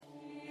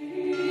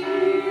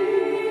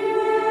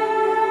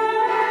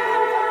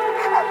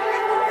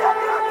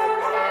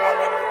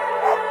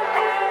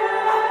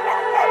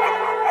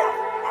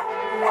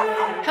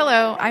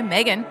I'm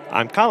Megan.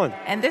 I'm Colin.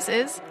 And this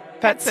is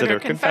Pet Sitter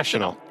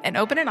Confessional, an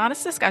open and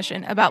honest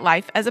discussion about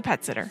life as a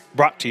pet sitter.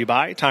 Brought to you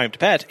by Time to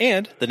Pet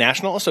and the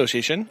National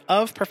Association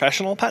of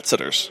Professional Pet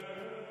Sitters.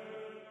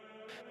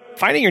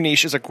 Finding your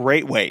niche is a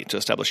great way to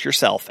establish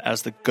yourself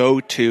as the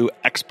go-to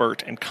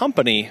expert and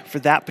company for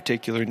that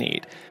particular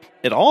need.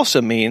 It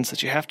also means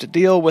that you have to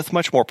deal with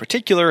much more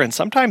particular and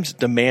sometimes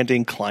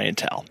demanding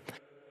clientele.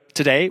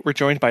 Today, we're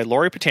joined by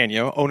Lori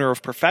Patano, owner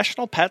of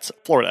Professional Pets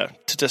Florida,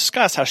 to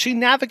discuss how she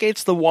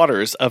navigates the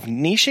waters of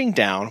niching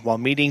down while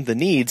meeting the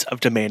needs of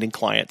demanding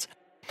clients.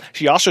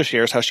 She also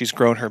shares how she's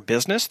grown her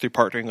business through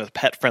partnering with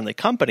pet-friendly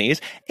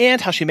companies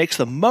and how she makes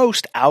the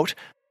most out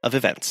of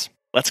events.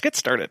 Let's get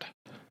started.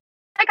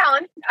 Hi,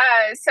 Colin.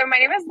 So my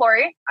name is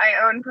Lori.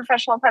 I own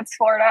Professional Pets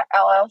Florida,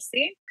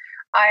 LLC.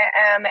 I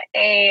am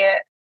a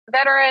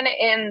veteran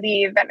in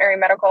the veterinary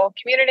medical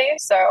community.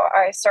 So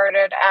I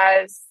started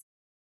as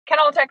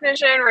kennel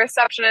technician,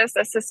 receptionist,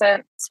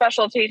 assistant,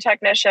 specialty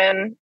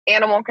technician,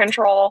 animal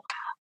control,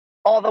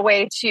 all the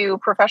way to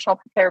professional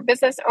pet care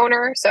business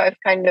owner. So I've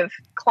kind of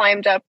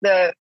climbed up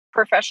the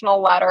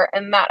professional ladder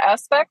in that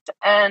aspect.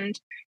 And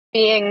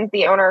being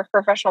the owner of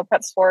Professional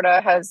Pets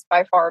Florida has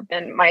by far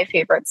been my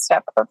favorite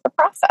step of the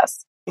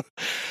process.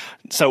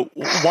 So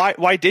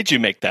why did you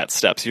make that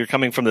step? So you're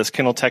coming from this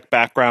kennel tech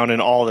background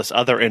and all this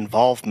other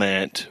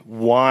involvement.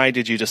 Why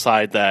did you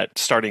decide that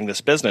starting this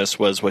business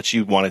was what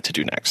you wanted to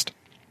do next?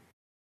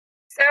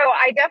 So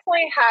I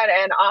definitely had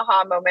an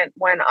aha moment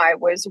when I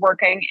was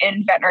working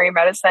in veterinary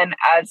medicine,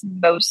 as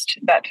most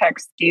vet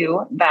techs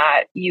do,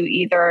 that you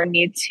either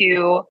need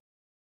to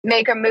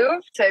make a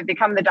move to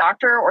become the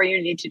doctor or you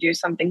need to do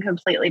something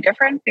completely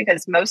different,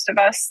 because most of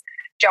us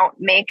don't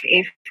make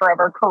a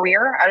forever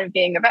career out of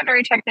being a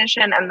veterinary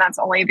technician, and that's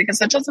only because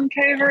it doesn't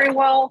pay very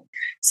well.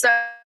 So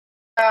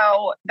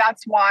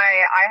that's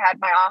why I had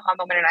my aha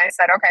moment and I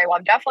said, okay, well,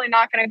 I'm definitely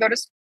not going to go to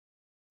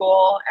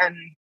school and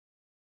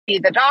be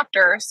the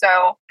doctor.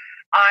 So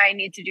I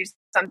need to do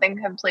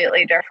something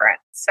completely different.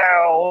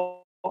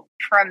 So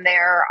from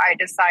there, I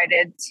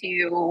decided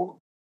to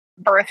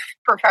birth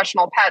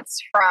Professional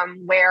Pets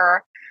from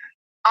where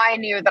I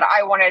knew that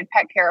I wanted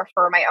pet care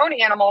for my own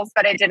animals,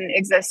 but it didn't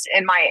exist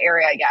in my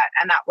area yet.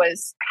 And that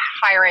was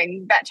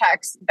hiring vet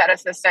techs, vet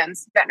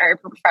assistants, veterinary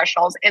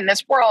professionals in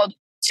this world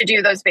to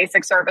do those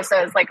basic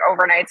services like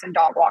overnights and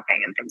dog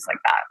walking and things like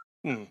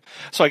that.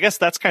 So I guess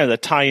that's kind of the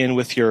tie-in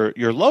with your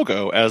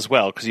logo as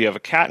well, because you have a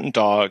cat and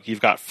dog, you've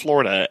got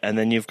Florida, and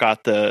then you've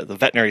got the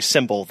veterinary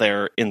symbol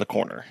there in the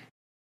corner.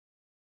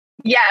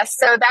 Yes,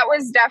 so that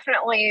was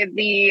definitely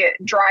the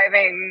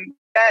driving,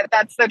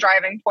 that's the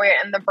driving point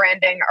and the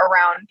branding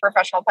around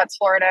Professional Pets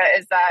Florida,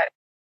 is that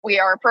we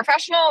are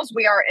professionals,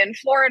 we are in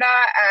Florida,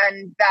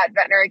 and that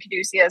veterinary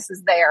caduceus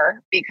is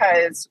there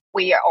because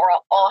we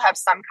all have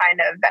some kind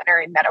of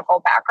veterinary medical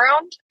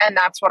background. And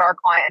that's what our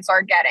clients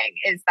are getting,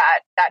 is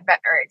that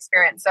veterinary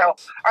experience. So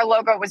our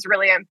logo was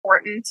really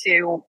important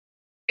to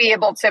be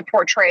able to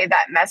portray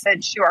that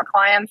message to our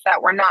clients,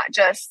 that we're not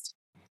just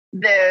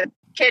the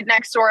kid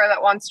next door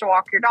that wants to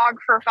walk your dog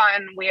for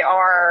fun. We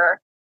are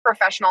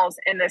professionals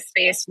in this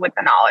space with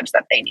the knowledge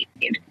that they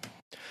need.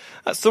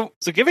 So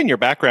given your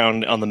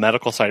background on the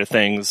medical side of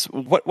things,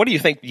 what do you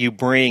think you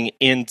bring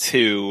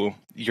into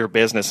your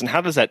business, and how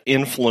does that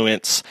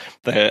influence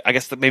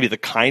maybe the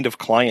kind of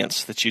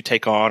clients that you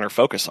take on or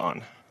focus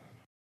on?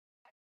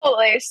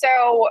 Absolutely.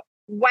 So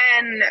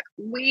when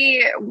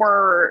we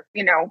were,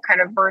 kind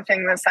of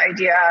birthing this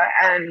idea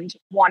and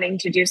wanting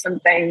to do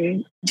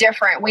something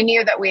different, we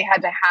knew that we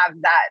had to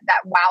have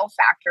that wow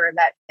factor,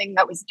 that thing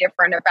that was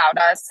different about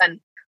us. And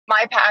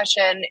my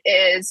passion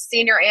is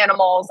senior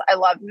animals. I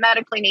love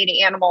medically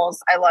needy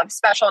animals. I love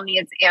special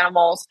needs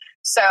animals.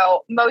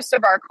 So most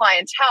of our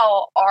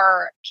clientele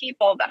are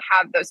people that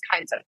have those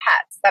kinds of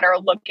pets, that are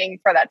looking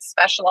for that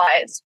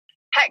specialized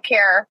pet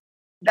care,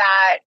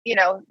 that,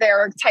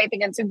 they're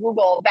typing into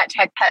Google vet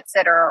tech pet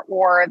sitter,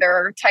 or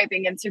they're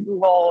typing into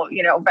Google,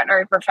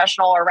 veterinary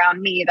professional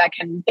around me that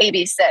can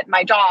babysit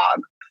my dog,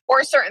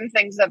 or certain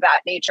things of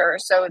that nature.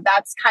 So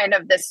that's kind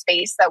of the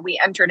space that we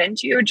entered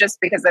into, just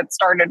because it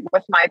started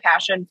with my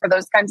passion for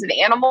those kinds of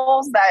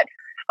animals that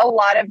a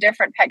lot of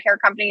different pet care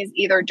companies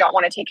either don't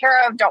want to take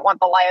care of, don't want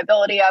the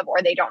liability of,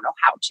 or they don't know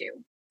how to.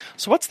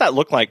 So what's that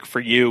look like for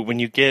you when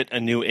you get a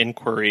new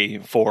inquiry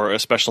for a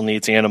special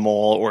needs animal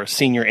or a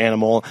senior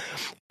animal?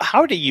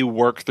 How do you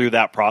work through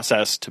that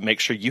process to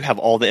make sure you have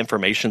all the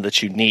information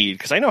that you need?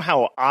 Because I know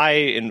how I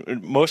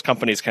and most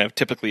companies kind of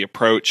typically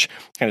approach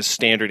kind of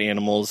standard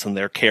animals and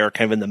their care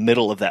kind of in the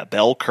middle of that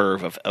bell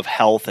curve of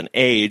health and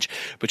age,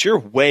 but you're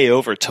way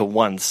over to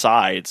one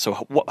side.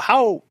 So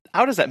how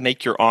does that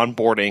make your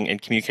onboarding and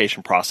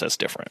communication process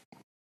different?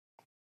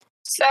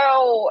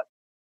 So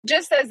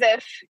just as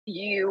if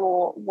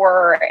you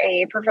were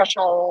a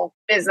professional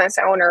business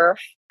owner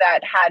that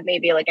had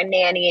maybe like a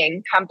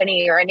nannying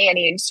company or a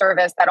nannying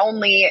service that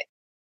only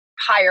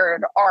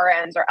hired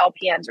RNs or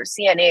LPNs or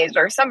CNAs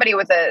or somebody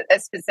with a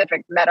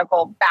specific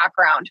medical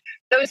background.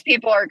 Those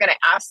people are going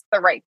to ask the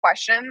right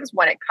questions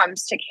when it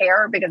comes to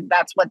care because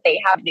that's what they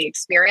have the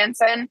experience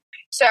in.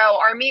 So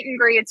our meet and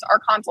greets, our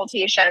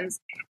consultations,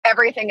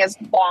 everything is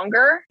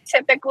longer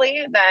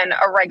typically than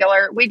a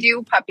regular. We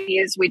do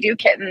puppies, we do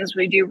kittens,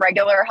 we do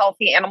regular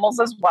healthy animals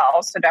as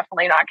well. So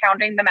definitely not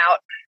counting them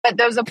out. But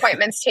those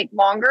appointments take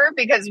longer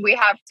because we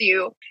have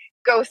to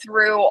go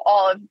through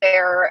all of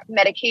their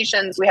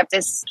medications. We have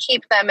to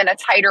keep them in a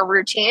tighter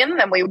routine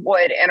than we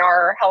would in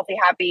our healthy,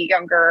 happy,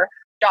 younger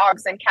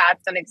dogs and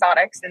cats and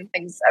exotics and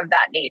things of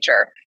that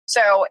nature.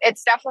 So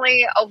it's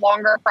definitely a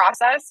longer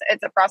process.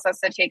 It's a process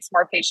that takes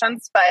more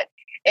patience, but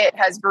it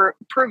has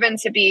proven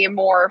to be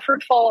more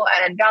fruitful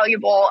and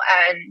valuable.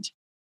 And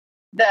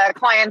the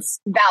clients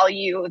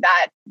value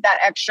that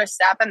extra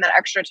step and that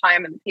extra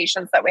time and the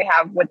patience that we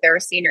have with their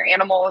senior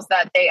animals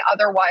that they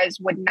otherwise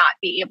would not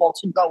be able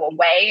to go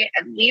away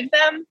and leave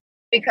them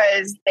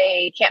because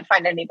they can't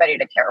find anybody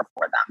to care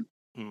for them.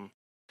 Mm.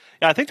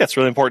 Yeah, I think that's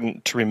really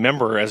important to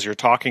remember as you're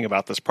talking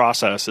about this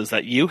process is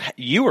that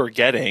you are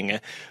getting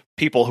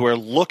people who are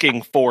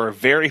looking for a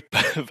very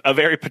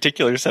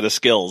particular set of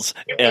skills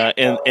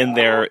in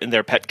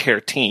their pet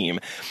care team.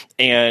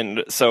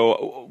 And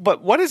so,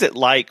 but what is it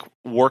like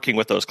working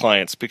with those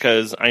clients?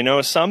 Because I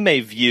know some may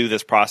view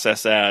this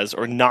process as,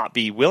 or not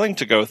be willing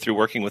to go through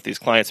working with these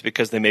clients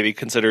because they may be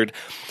considered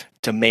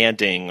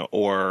demanding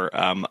or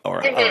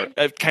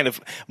kind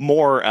of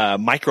more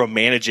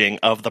micromanaging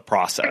of the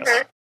process.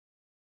 Mm-hmm.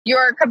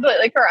 You're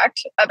completely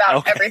correct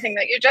about everything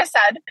that you just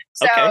said.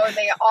 So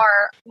they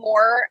are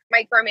more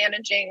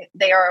micromanaging.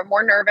 They are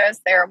more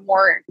nervous. They are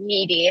more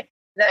needy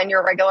than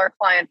your regular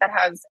client that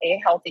has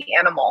a healthy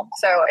animal.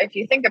 So if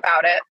you think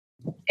about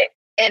it,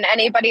 in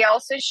anybody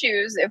else's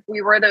shoes, if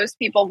we were those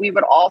people, we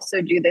would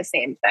also do the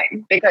same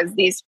thing because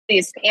these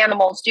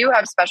animals do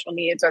have special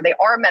needs or they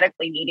are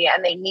medically needy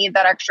and they need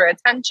that extra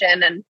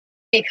attention. And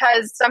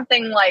because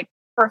something like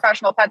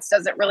professional pets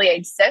doesn't really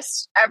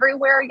exist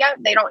everywhere yet.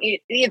 They don't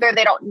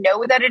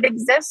know that it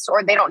exists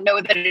or they don't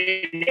know that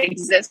it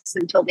exists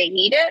until they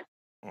need it.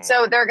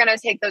 So they're going to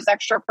take those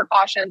extra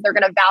precautions. They're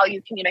going to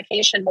value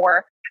communication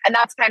more. And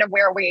that's kind of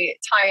where we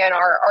tie in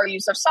our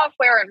use of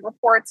software and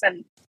reports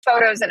and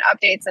photos and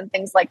updates and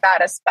things like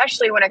that,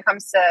 especially when it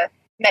comes to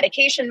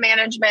medication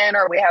management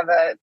or we have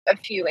a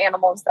few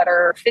animals that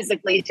are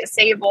physically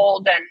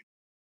disabled. And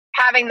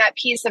having that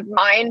peace of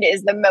mind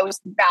is the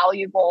most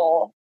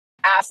valuable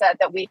asset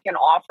that we can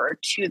offer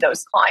to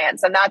those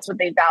clients. And that's what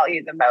they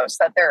value the most,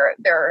 that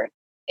their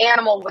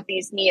animal with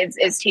these needs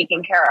is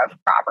taken care of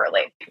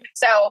properly.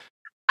 So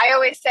I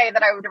always say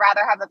that I would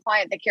rather have a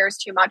client that cares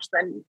too much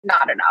than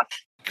not enough.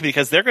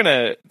 Because they're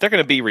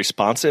gonna be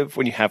responsive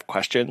when you have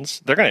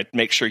questions. They're gonna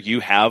make sure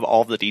you have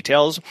all the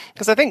details.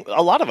 Because I think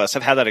a lot of us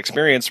have had that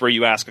experience where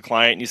you ask a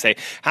client and you say,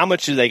 "How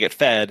much do they get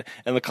fed?"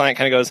 And the client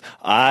kind of goes,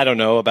 "I don't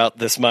know, about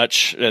this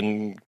much,"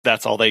 and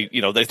that's all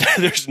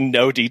there's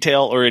no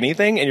detail or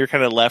anything, and you're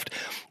kind of left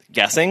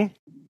guessing.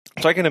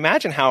 So I can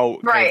imagine how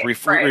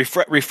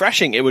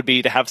refreshing it would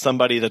be to have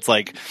somebody that's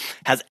like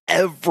has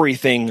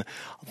everything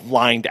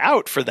lined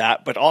out for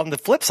that. But on the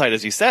flip side,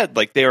 as you said,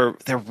 like they're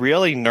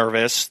really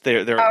nervous.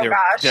 They're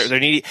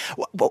needy.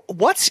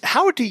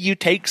 How do you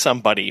take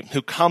somebody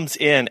who comes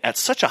in at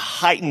such a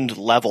heightened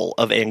level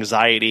of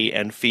anxiety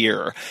and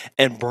fear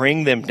and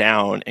bring them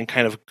down and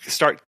kind of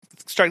start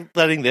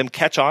letting them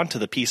catch on to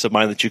the peace of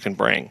mind that you can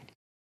bring?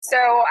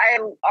 So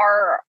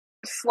our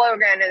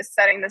slogan is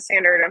setting the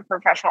standard in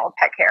professional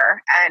pet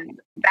care. And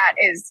that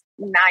is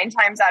 9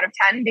 times out of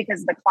 10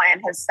 because the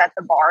client has set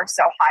the bar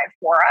so high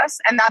for us.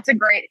 And that's a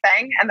great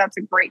thing. And that's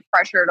a great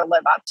pressure to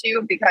live up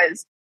to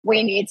because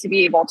we need to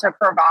be able to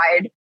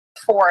provide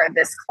for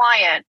this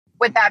client.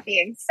 With that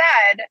being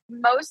said,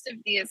 most of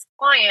these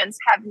clients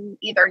have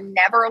either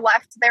never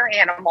left their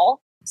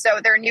animal. So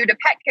they're new to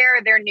pet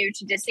care, they're new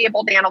to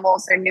disabled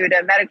animals, they're new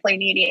to medically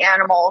needy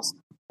animals,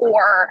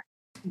 or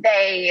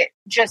they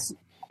just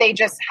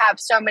have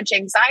so much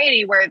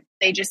anxiety where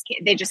they just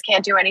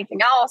can't do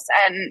anything else.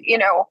 And,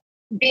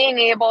 being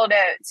able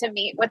to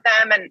meet with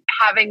them and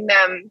having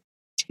them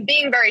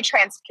being very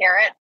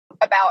transparent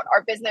about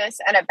our business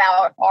and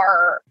about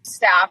our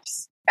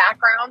staff's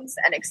backgrounds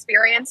and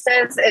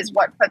experiences is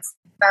what puts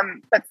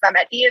them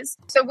at ease.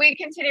 So we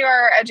continue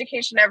our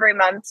education every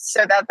month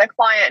so that the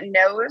client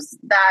knows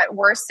that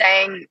we're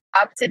staying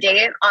up to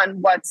date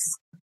on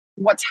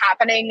what's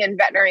happening in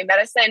veterinary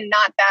medicine.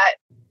 Not that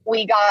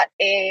we got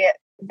a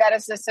vet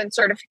assistant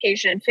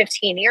certification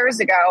 15 years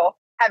ago,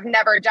 have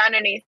never done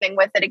anything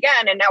with it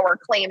again, and now we're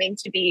claiming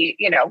to be,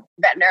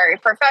 veterinary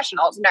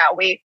professionals. No,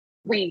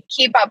 we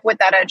keep up with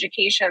that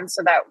education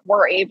so that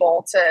we're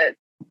able to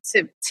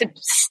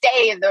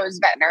stay those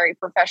veterinary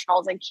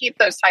professionals and keep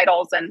those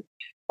titles, and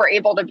we're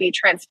able to be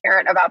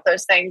transparent about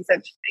those things.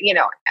 If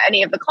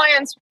any of the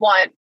clients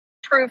want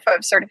proof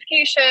of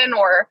certification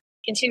or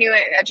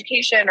continuing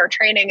education or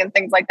training and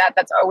things like that,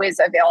 that's always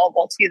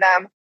available to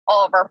them.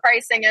 All of our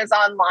pricing is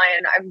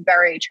online. I'm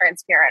very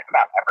transparent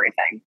about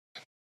everything.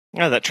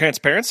 Yeah, that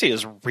transparency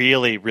is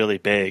really, really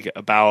big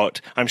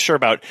about, I'm sure,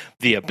 about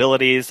the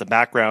abilities, the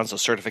backgrounds, the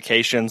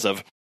certifications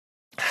of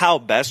how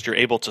best you're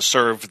able to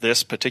serve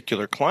this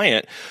particular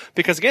client.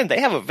 Because again,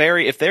 they have a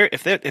very, if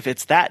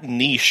it's that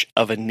niche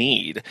of a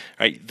need,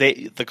 right?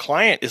 The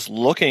client is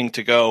looking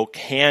to go,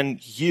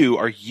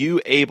 are you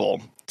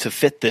able to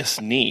fit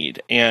this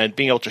need, and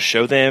being able to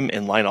show them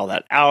and line all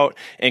that out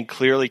and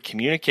clearly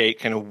communicate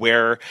kind of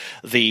where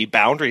the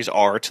boundaries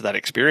are to that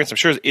experience, I'm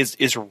sure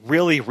is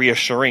really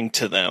reassuring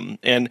to them.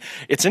 And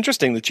it's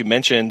interesting that you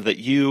mentioned that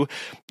you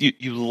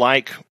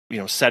like,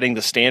 setting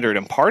the standard,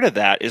 and part of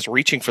that is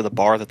reaching for the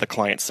bar that the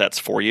client sets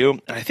for you.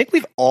 And I think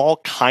we've all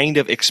kind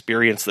of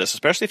experienced this,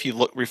 especially if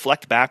you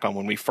reflect back on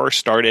when we first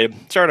started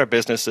our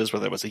businesses,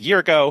 whether it was a year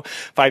ago,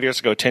 5 years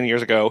ago, 10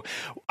 years ago.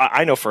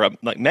 I know for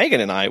like Megan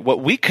and I,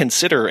 what we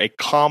consider a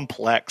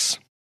complex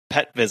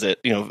pet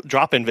visit,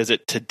 drop-in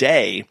visit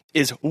today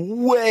is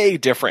way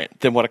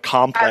different than what a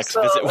complex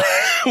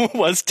visit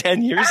was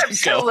 10 years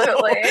ago.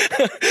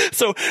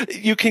 So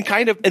you can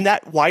kind of,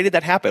 why did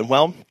that happen?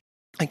 Well,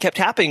 it kept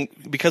happening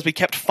because we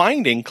kept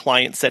finding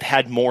clients that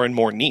had more and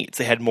more needs.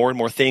 They had more and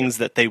more things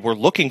that they were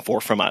looking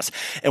for from us.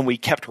 And we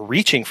kept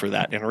reaching for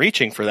that and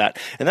reaching for that.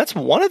 And that's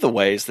one of the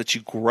ways that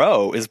you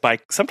grow, is by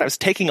sometimes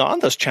taking on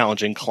those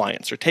challenging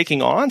clients or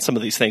taking on some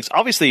of these things.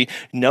 Obviously,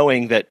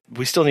 knowing that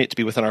we still need it to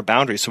be within our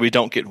boundaries so we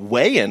don't get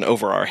way in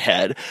over our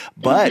head.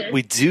 But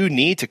we do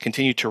need to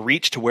continue to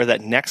reach to where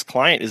that next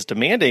client is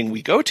demanding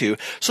we go to,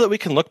 so that we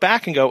can look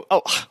back and go,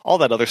 oh, all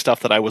that other stuff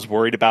that I was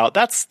worried about,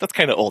 that's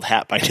kind of old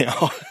hat by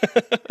now.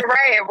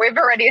 Right. We've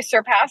already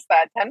surpassed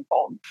that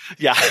tenfold.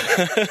 Yeah.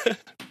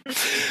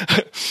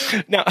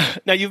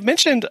 Now you've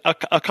mentioned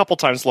a couple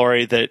times,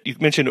 Lori, that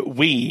you've mentioned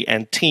we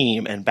and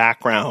team and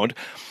background.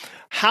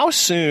 How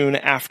soon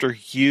after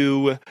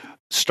you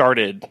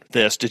started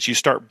this did you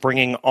start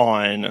bringing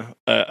on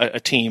a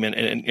team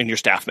and your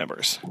staff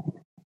members?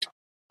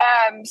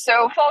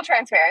 So full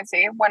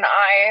transparency, when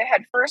I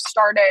had first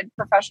started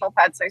Professional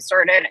Pets, I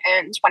started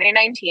in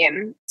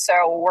 2019.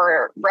 So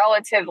we're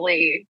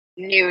relatively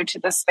new to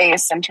the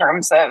space in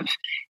terms of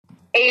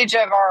age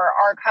of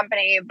our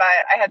company, but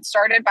I had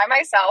started by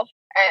myself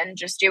and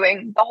just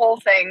doing the whole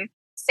thing.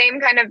 Same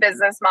kind of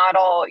business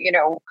model,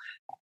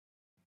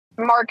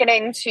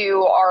 marketing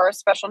to our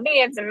special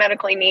needs and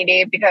medically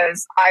needy,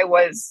 because I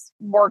was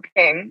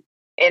working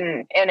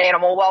in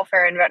animal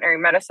welfare and veterinary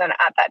medicine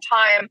at that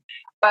time.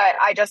 But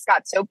I just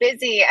got so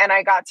busy, and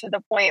I got to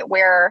the point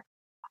where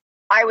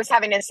I was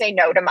having to say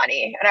no to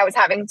money, and I was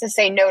having to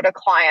say no to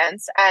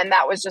clients. And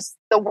that was just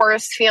the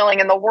worst feeling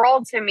in the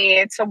world to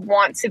me, to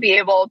want to be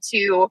able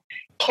to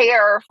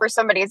care for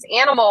somebody's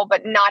animal,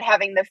 but not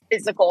having the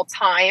physical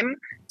time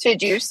to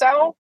do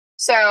so.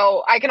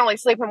 So I can only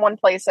sleep in one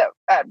place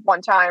at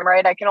one time,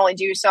 right? I can only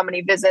do so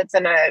many visits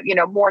in a,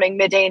 morning,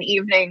 midday, and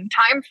evening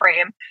time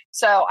frame.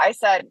 So I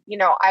said,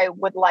 I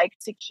would like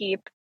to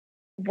keep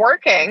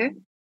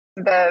working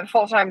the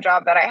full-time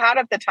job that I had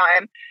at the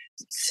time.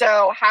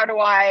 So how do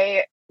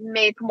I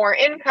make more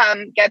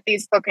income, get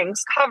these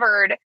bookings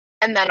covered,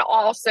 and then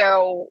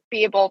also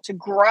be able to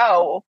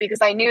grow? Because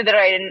I knew that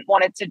I didn't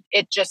want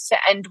it just to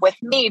end with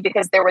me,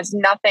 because there was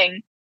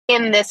nothing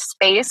in this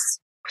space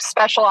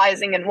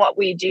specializing in what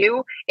we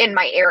do in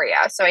my area.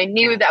 So I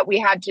knew that we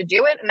had to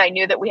do it, and I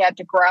knew that we had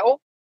to grow.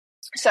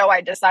 So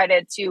I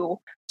decided to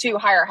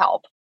hire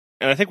help.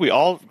 And I think we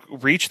all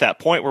reach that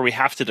point where we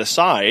have to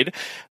decide,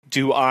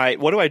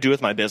 what do I do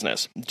with my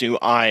business? Do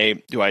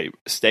I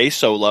stay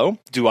solo?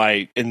 Do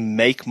I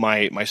make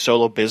my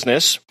solo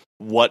business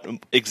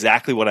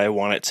exactly what I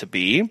want it to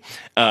be?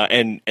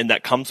 And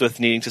that comes with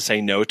needing to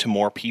say no to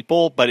more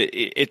people. But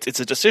it's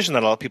a decision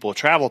that a lot of people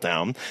travel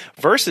down,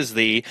 versus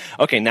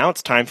okay, now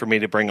it's time for me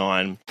to bring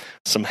on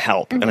some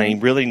help. Mm-hmm. And I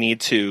really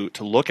need to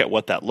look at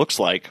what that looks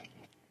like.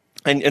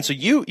 And so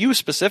you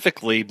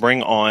specifically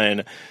bring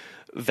on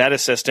vet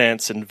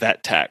assistants and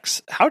vet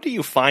techs. How do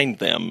you find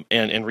them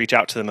and reach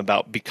out to them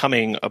about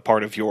becoming a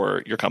part of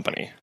your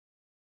company?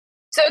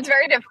 So it's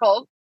very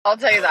difficult. I'll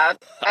tell you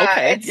that.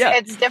 Okay,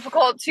 it's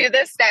difficult to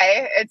this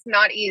day. It's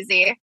not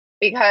easy,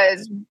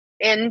 because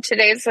in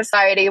today's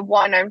society,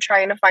 one, I'm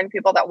trying to find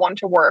people that want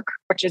to work,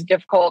 which is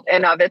difficult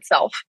in of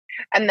itself.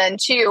 And then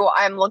two,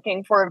 I'm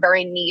looking for a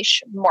very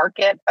niche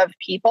market of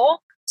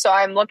people. So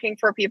I'm looking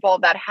for people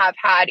that have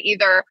had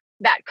either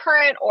that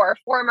current or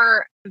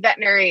former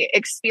veterinary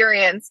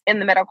experience in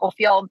the medical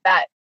field,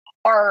 that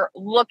are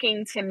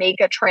looking to make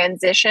a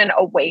transition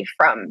away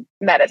from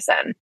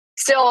medicine.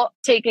 Still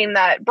bringing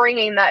that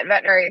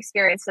veterinary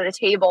experience to the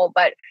table,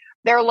 but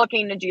they're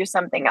looking to do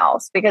something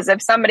else. Because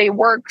if somebody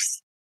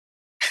works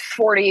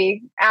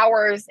 40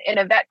 hours in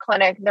a vet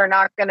clinic, they're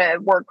not going to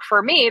work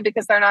for me,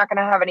 because they're not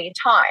going to have any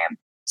time.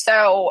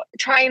 So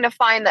trying to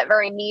find that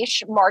very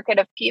niche market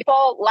of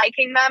people,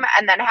 liking them,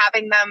 and then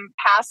having them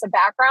pass a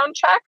background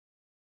check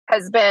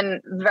has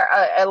been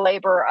a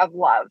labor of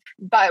love.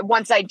 But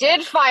once I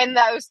did find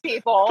those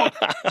people,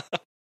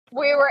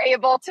 we were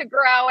able to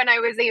grow, and I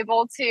was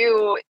able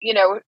to,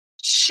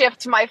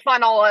 shift my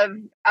funnel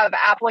of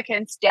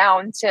applicants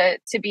down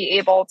to be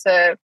able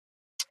to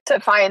to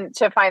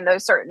find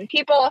those certain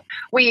people.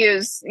 We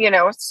use,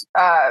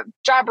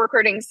 job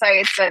recruiting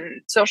sites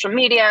and social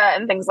media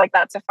and things like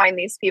that to find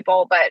these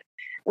people, but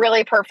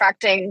really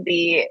perfecting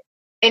the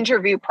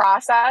interview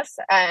process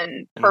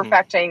and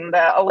perfecting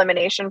the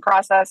elimination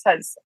process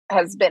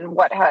has been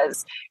what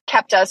has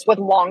kept us with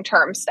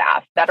long-term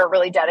staff that are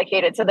really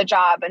dedicated to the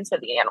job and to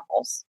the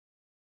animals.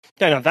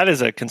 Yeah, no, that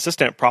is a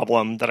consistent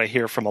problem that I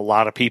hear from a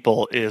lot of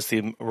people is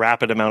the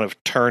rapid amount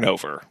of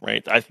turnover,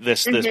 right?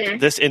 This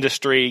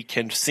industry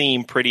can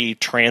seem pretty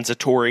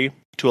transitory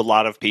to a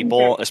lot of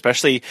people,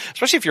 especially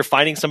if you're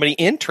finding somebody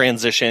in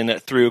transition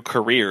through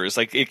careers.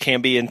 Like, it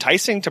can be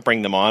enticing to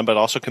bring them on, but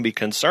also can be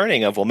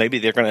concerning of, well, maybe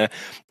they're going to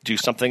do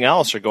something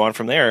else or go on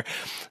from there.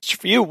 So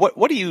for you,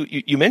 what do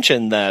you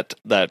mentioned that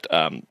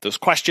those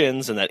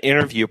questions and that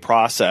interview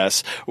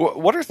process,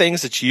 what are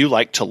things that you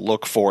like to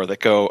look for that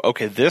go,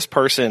 okay, this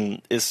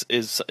person is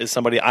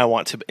somebody I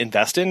want to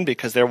invest in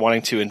because they're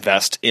wanting to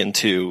invest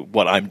into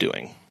what I'm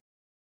doing?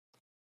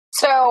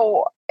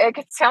 So it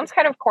sounds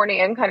kind of corny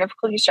and kind of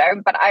cliche,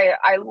 but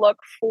I look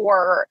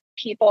for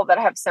people that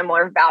have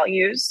similar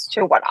values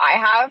to what I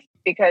have,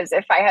 because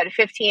if I had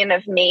 15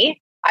 of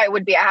me, I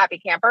would be a happy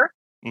camper.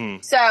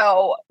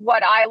 So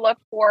what I look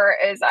for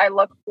is I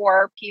look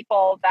for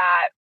people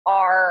that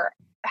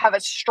have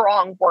a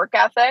strong work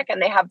ethic and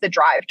they have the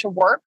drive to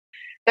work.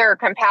 They're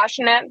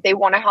compassionate, they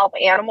want to help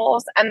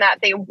animals, and that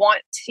they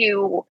want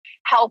to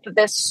help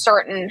this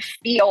certain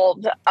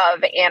field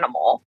of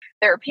animal.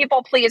 They're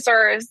people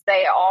pleasers.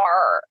 They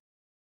are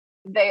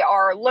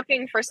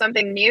looking for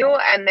something new,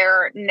 and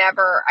they're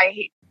never,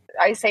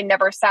 I say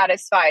never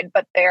satisfied,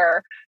 but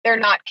they're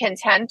not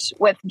content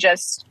with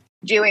just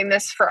doing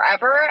this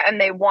forever, and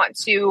they want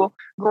to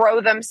grow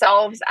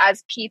themselves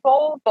as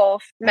people,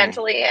 both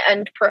mentally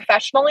and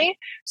professionally.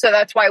 So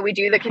that's why we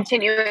do the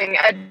continuing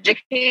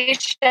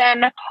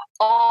education.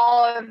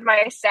 All of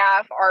my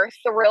staff are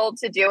thrilled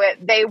to do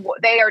it. They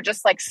are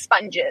just like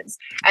sponges,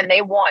 and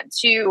they want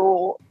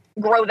to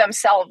grow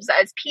themselves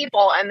as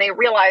people, and they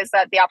realize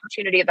that the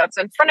opportunity that's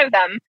in front of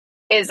them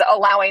is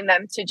allowing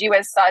them to do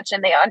as such,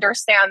 and they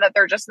understand that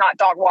they're just not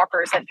dog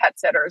walkers and pet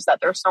sitters, that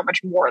there's so much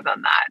more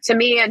than that, to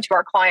me and to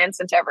our clients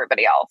and to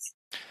everybody else.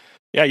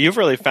 Yeah, you've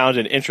really found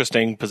an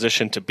interesting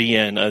position to be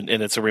in, and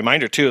it's a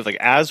reminder too of, like,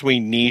 as we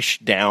niche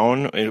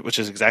down, which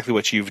is exactly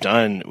what you've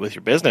done with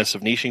your business,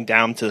 of niching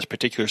down to this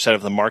particular set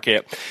of the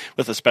market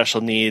with the special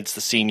needs,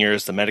 the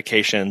seniors, the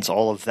medications,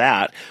 all of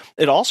that.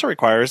 It also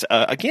requires,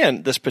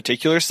 again, this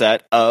particular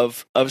set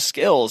of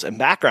skills and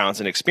backgrounds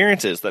and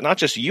experiences that not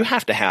just you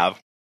have to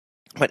have,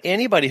 but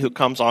anybody who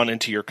comes on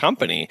into your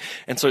company.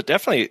 And so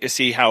definitely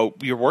see how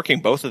you're working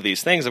both of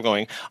these things of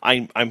going,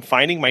 I'm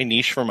finding my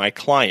niche for my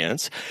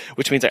clients,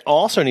 which means I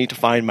also need to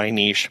find my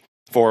niche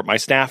for my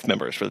staff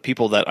members, for the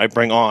people that I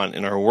bring on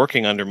and are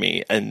working under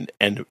me, and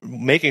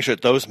making sure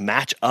that those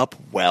match up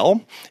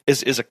well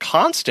is a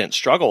constant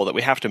struggle that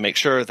we have to make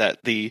sure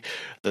that the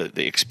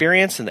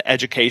experience and the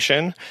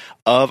education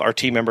of our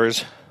team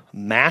members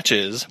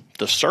matches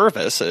the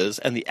services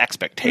and the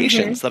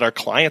expectations that our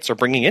clients are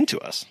bringing into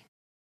us.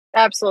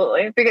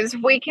 Absolutely. Because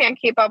if we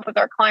can't keep up with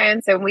our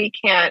clients and we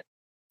can't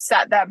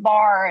set that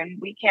bar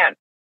and we can't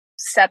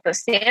set the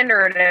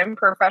standard in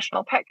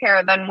professional pet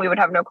care, then we would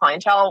have no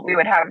clientele. We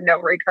would have no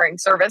recurring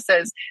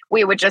services.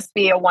 We would just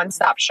be a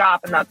one-stop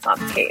shop, and that's not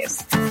the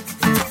case.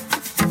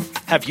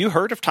 Have you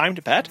heard of Time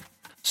to Pet?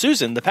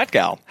 Susan, the pet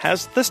gal,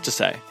 has this to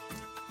say.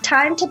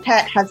 Time to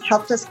Pet has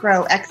helped us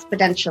grow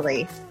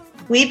exponentially.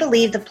 We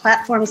believe the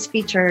platform's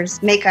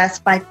features make us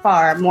by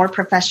far more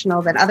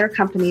professional than other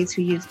companies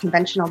who use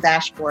conventional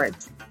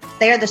dashboards.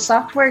 They are the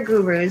software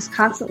gurus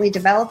constantly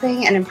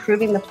developing and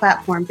improving the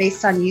platform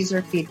based on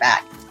user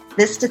feedback.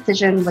 This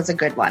decision was a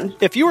good one.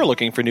 If you are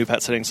looking for new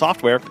pet sitting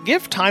software,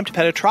 give Time to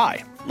Pet a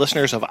try.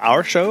 Listeners of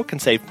our show can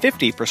save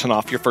 50%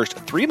 off your first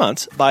 3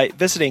 months by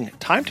visiting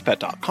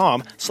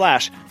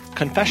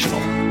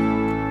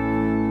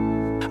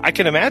timetopet.com/confessional. I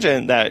can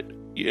imagine that,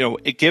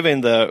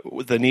 given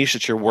the niche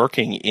that you're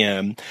working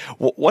in,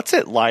 what's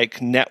it like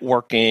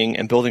networking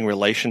and building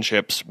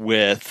relationships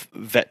with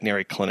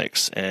veterinary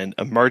clinics and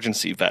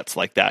emergency vets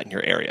like that in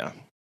your area?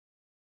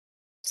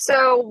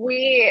 So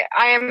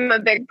I am a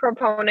big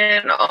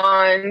proponent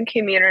on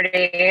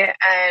community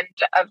and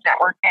of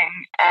networking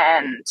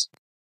and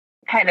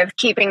kind of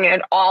keeping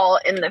it all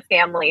in the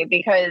family,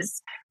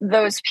 because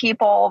those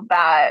people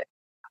that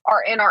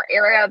are in our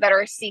area that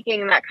are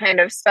seeking that kind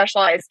of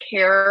specialized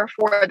care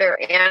for their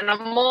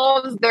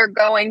animals, they're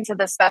going to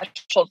the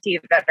specialty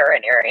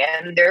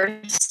veterinarian.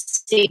 They're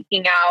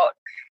seeking out,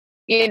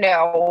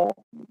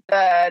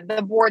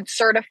 the board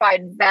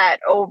certified vet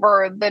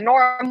over the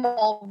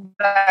normal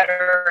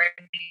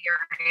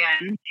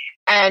veterinarian.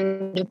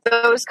 And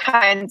those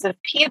kinds of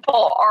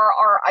people are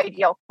our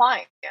ideal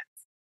clients.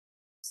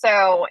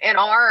 So in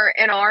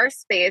our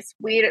space,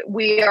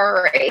 we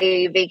are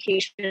a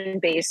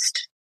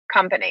vacation-based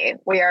company.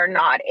 We are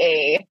not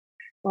a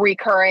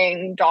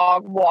recurring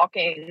dog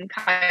walking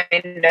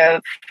kind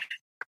of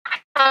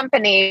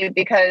company,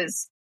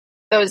 because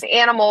those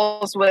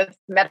animals with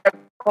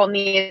medical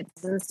needs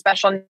and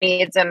special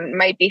needs and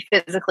might be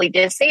physically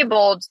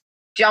disabled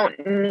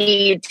don't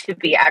need to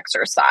be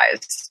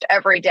exercised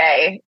every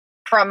day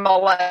from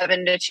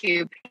 11 to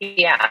 2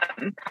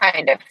 p.m.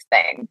 kind of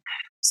thing.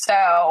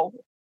 So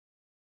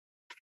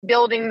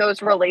building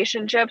those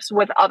relationships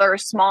with other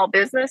small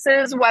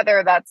businesses,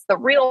 whether that's the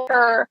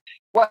realtor,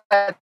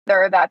 whether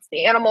that's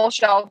the animal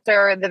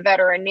shelter, the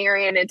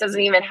veterinarian, it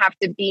doesn't even have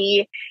to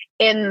be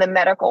in the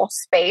medical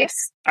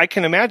space. I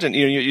can imagine,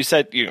 you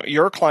said,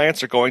 your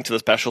clients are going to the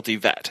specialty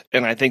vet.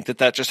 And I think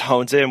that just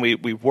hones in.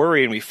 We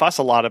worry and we fuss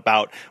a lot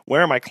about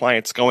where are my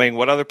clients going?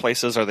 What other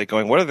places are they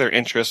going? What are their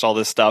interests? All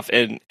this stuff.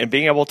 And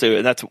being able to,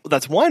 and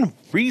that's one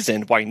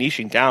reason why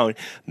niching down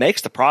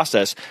makes the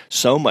process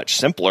so much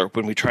simpler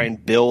when we try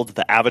and build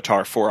the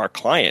avatar for our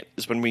client,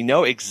 is when we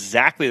know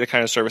exactly the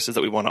kind of services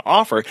that we want to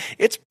offer.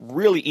 It's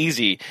really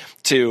easy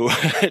to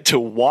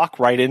walk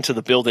right into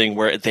the building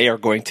where they are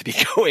going to be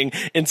going,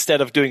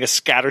 instead of doing a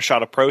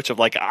scattershot approach of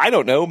like, I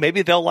don't know,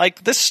 maybe they'll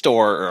like this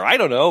store, or I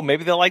don't know,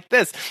 maybe they'll like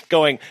this.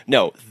 Going,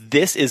 no,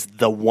 this is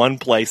the one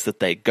place that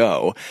they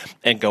go,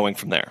 and going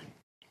from there.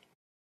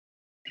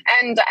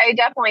 And I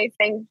definitely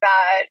think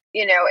that,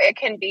 it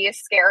can be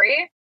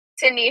scary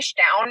to niche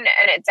down,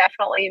 and it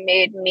definitely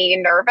made me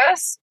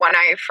nervous when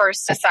I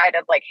first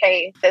decided, like,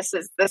 hey, this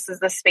is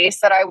the space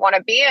that I want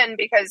to be in,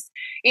 because,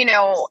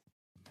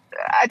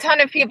 a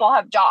ton of people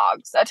have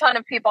dogs, a ton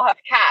of people have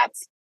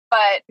cats,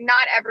 but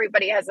not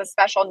everybody has a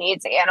special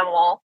needs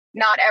animal.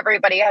 Not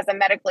everybody has a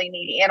medically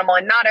needy animal,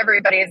 and not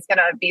everybody is going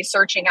to be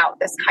searching out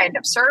this kind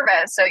of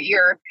service. So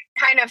you're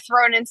kind of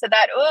thrown into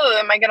that, oh,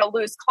 am I going to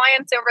lose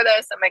clients over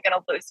this? Am I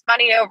going to lose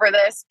money over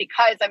this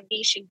because I'm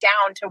niching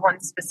down to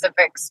one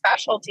specific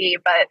specialty?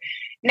 But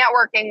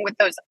networking with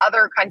those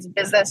other kinds of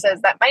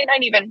businesses that might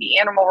not even be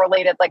animal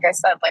related, like I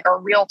said, like a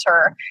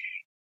realtor,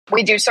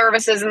 we do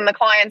services in the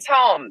client's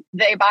home.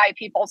 They buy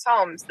people's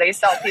homes. They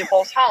sell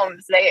people's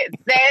homes. They're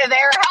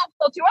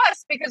helpful to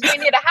us because we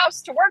need a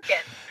house to work in.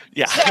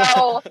 Yeah.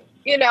 So,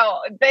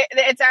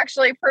 it's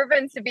actually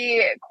proven to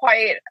be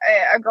quite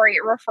a great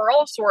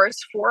referral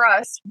source for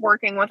us,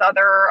 working with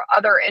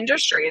other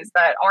industries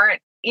that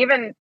aren't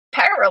even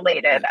pet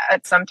related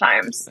at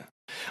sometimes.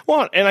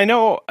 Well, and I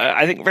know,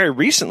 I think very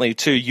recently,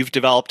 too, you've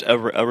developed a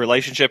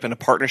relationship and a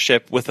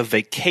partnership with a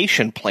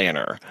vacation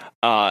planner.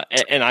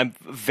 And I'm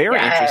very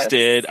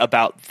interested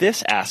about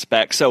this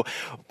aspect. So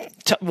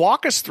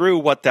walk us through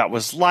what that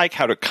was like,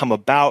 how to come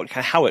about,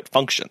 kind of how it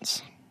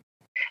functions.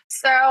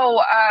 So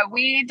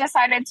we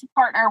decided to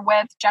partner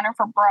with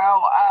Jennifer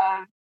Bro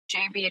of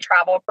JV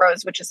Travel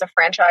Pros, which is a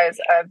franchise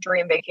of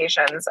Dream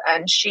Vacations.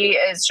 And she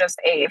is just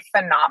a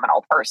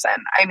phenomenal person.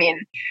 I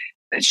mean,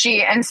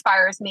 she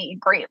inspires me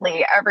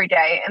greatly every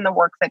day in the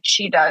work that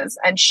she does.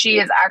 And she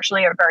is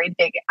actually a very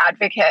big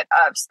advocate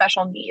of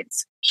special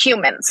needs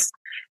humans.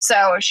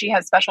 So she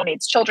has special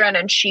needs children,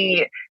 and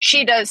she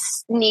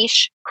does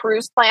niche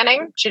cruise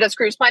planning. She does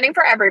cruise planning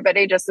for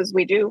everybody, just as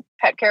we do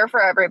pet care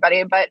for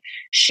everybody. But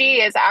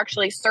she is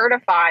actually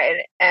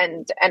certified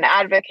and an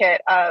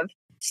advocate of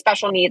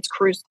special needs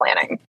cruise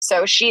planning.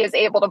 So she is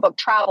able to book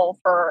travel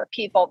for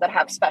people that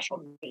have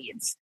special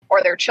needs,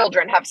 or their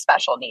children have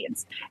special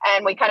needs.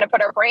 And we kind of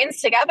put our brains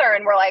together,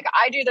 and we're like,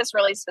 I do this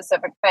really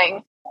specific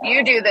thing.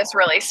 You do this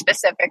really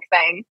specific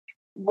thing.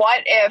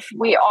 What if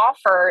we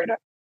offered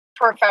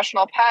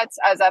Professional Pets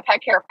as a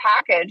pet care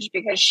package?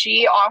 Because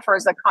she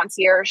offers a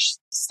concierge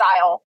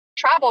style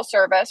travel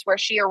service where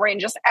she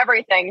arranges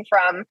everything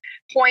from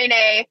point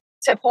A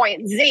to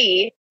point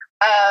Z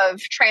of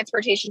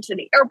transportation to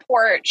the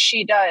airport.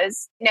 She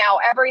does now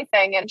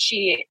everything, and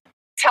she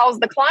tells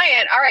the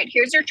client, all right,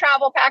 here's your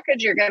travel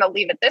package. You're going to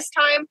leave at this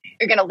time.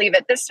 You're going to leave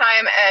at this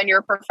time. And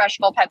your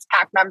Professional Pets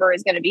pack member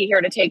is going to be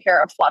here to take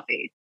care of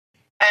Fluffy.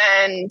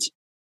 And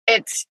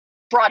it's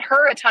brought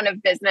her a ton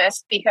of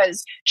business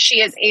because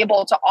she is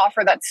able to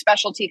offer that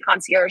specialty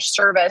concierge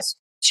service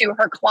to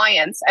her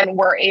clients. And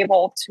we're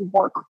able to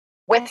work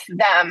with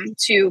them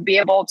to be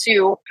able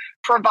to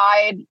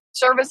provide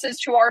services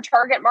to our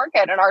target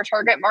market. And our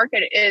target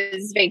market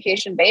is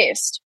vacation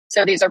based.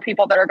 So these are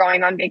people that are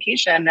going on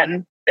vacation,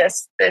 and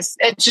this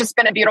it's just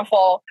been a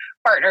beautiful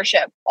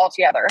partnership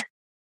altogether.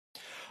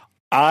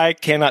 I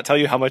cannot tell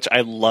you how much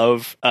I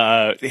love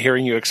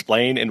hearing you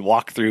explain and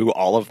walk through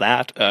all of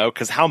that,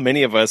 because how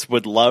many of us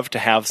would love to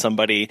have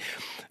somebody,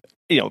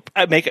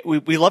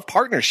 we love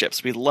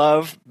partnerships. We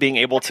love being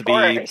able to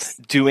be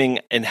doing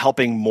and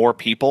helping more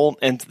people.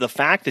 And the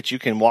fact that you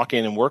can walk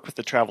in and work with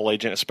the travel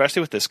agent,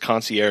 especially with this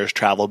concierge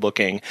travel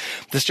booking,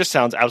 this just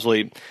sounds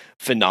absolutely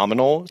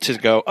phenomenal to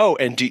go, oh,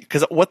 and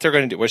because what they're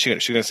going to do, she's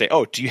going to say,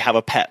 oh, do you have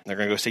a pet? And they're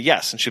going to go say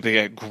yes. And she'll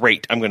be like,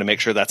 great, I'm going to make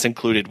sure that's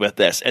included with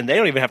this. And they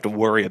don't even have to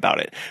worry about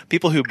it.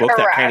 People who book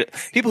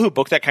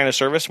that kind of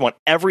service want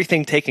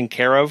everything taken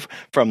care of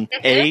from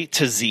A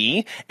to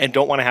Z and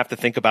don't want to have to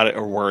think about it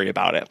or worry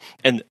about it.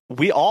 And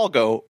we all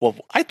go, well,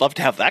 I'd love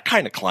to have that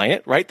kind of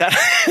client, right? That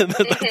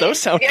those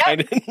sound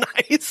kind of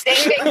nice. Ding,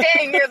 ding,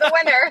 ding! You're the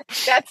winner.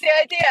 That's the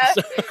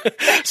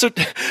idea.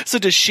 So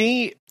does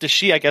she?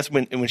 I guess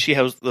when she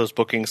has those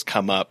bookings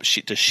come up,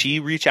 does she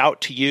reach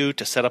out to you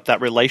to set up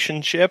that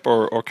relationship,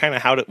 or kind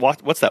of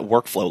what's that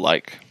workflow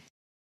like?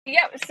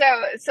 Yeah,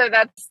 so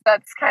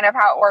that's kind of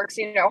how it works.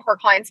 Her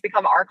clients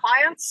become our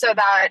clients, so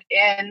that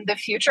in the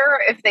future,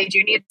 if they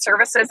do need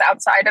services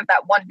outside of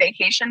that one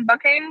vacation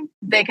booking,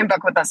 they can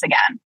book with us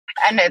again.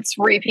 And it's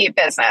repeat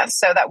business,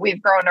 so that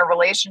we've grown a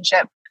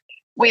relationship.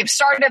 We've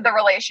started the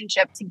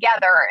relationship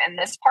together in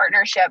this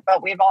partnership,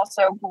 but we've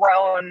also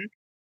grown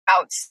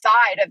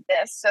outside of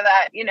this, so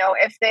that,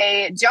 if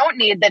they don't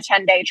need the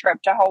 10-day trip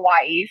to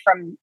Hawaii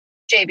from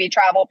JB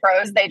Travel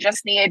Pros, they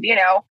just need,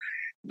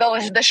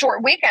 the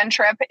short weekend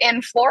trip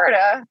in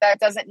Florida that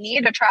doesn't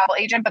need a travel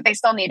agent, but they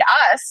still need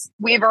us.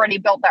 We've already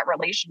built that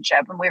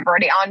relationship, and we've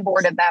already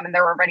onboarded them, and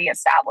they're already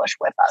established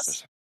with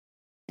us.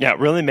 Yeah,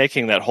 really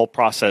making that whole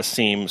process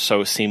seem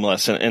so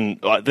seamless. And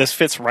this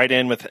fits right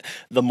in with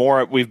the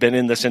more we've been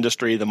in this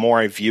industry, the more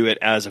I view it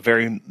as a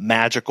very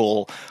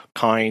magical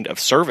kind of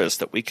service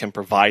that we can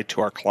provide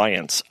to our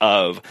clients.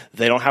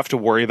 They don't have to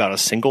worry about a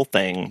single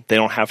thing. They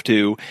don't have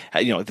to,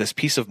 this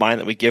peace of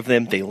mind that we give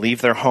them. They leave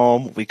their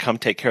home. We come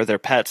take care of their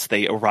pets.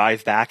 They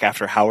arrive back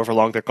after however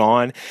long they're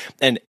gone,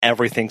 and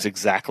everything's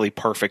exactly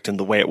perfect in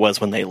the way it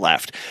was when they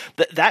left.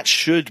 That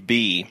should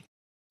be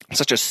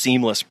such a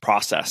seamless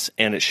process,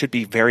 and it should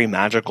be very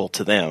magical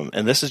to them.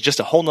 And this is just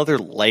a whole nother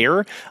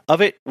layer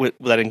of it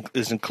that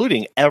is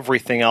including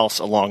everything else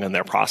along in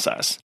their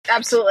process.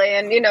 Absolutely.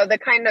 And, the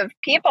kind of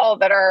people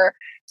that are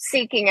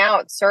seeking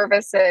out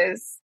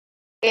services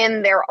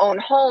in their own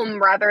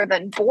home rather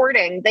than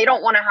boarding, they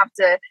don't want to have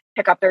to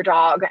pick up their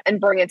dog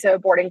and bring it to a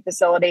boarding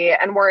facility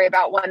and worry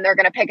about when they're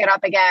going to pick it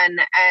up again.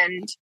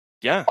 And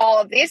all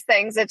of these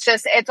things, it's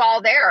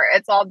all there.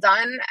 It's all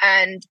done,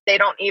 and they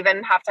don't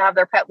even have to have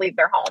their pet leave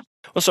their home.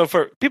 Well, so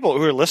for people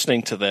who are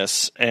listening to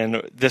this,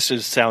 and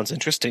sounds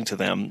interesting to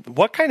them,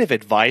 what kind of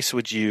advice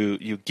would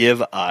you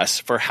give us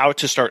for how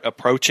to start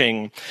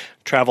approaching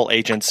travel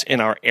agents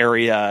in our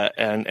area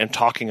and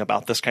talking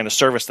about this kind of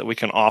service that we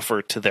can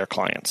offer to their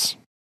clients?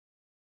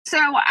 So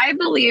I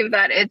believe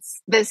that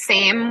it's the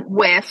same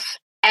with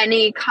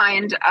any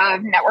kind of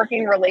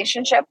networking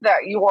relationship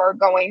that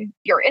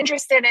you're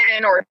interested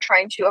in or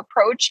trying to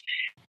approach.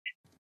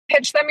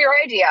 Pitch them your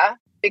idea,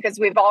 because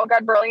we've all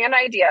got brilliant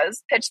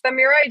ideas. Pitch them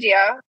your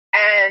idea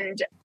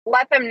and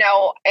let them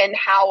know and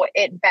how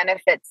it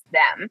benefits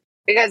them,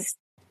 because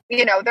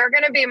they're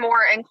going to be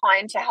more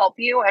inclined to help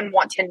you and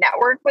want to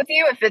network with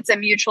you if it's a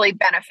mutually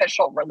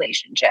beneficial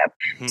relationship.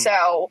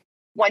 So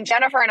when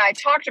Jennifer and I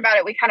talked about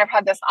it, we kind of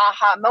had this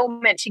aha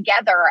moment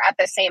together at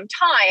the same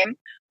time.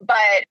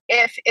 But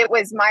if it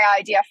was my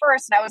idea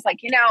first and I was like,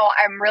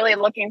 I'm really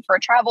looking for a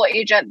travel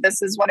agent,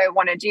 this is what I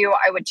want to do,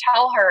 I would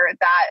tell her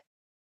that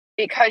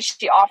because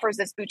she offers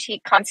this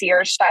boutique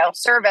concierge style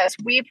service,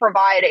 we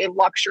provide a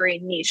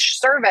luxury niche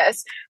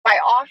service by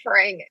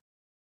offering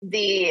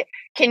the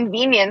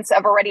convenience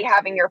of already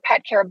having your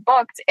pet care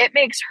booked. It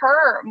makes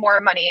her more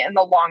money in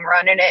the long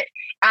run, and it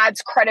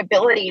adds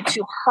credibility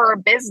to her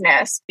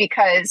business,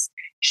 because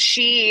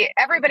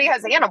everybody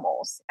has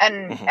animals,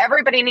 and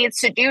everybody needs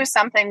to do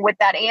something with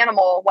that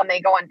animal when they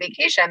go on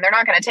vacation. They're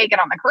not going to take it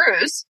on the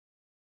cruise.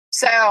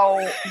 So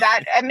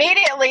that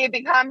immediately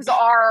becomes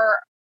our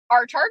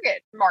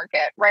target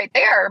market right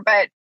there.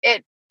 But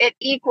it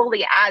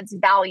equally adds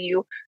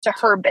value to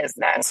her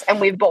business, and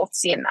we've both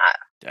seen that.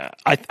 Yeah,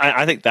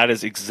 I think that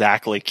is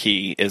exactly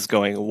key, is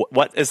going,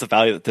 what is the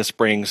value that this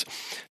brings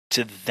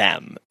to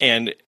them?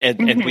 And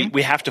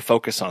we have to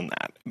focus on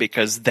that,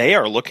 because they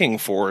are looking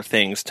for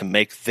things to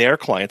make their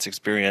clients'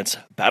 experience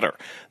better.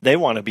 They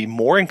want to be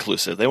more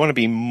inclusive. They want to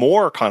be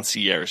more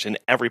concierge in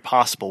every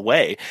possible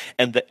way,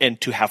 and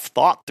to have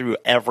thought through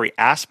every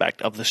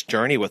aspect of this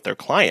journey with their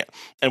client.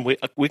 And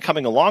we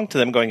coming along to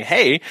them going,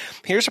 hey,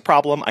 here's a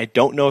problem. I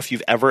don't know if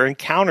you've ever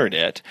encountered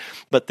it,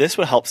 but this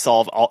would help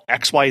solve all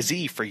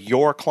XYZ for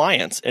your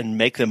clients and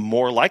make them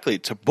more likely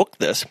to book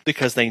this,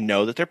 because they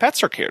know that their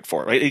pets are cared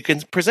for, right? You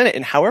can present it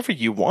in however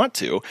you want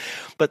to,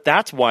 but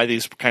that's why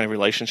these kind of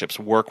relationships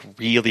work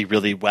really,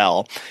 really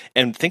well.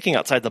 And thinking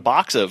outside the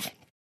box of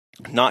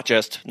not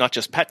just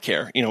pet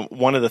care.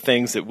 One of the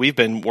things that we've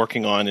been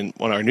working on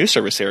our new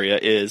service area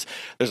is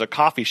there's a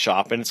coffee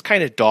shop, and it's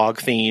kind of dog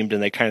themed,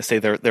 and they kind of say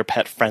they're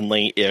pet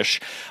friendly ish.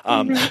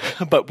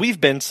 But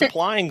we've been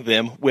supplying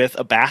them with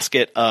a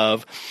basket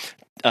of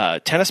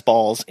tennis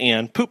balls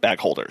and poop bag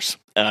holders.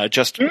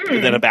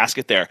 Then a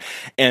basket there.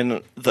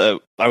 And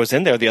I was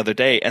in there the other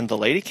day, and the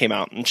lady came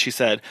out and she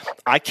said,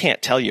 I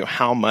can't tell you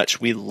how much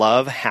we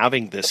love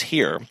having this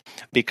here,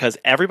 because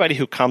everybody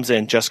who comes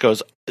in just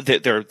goes,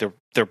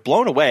 they're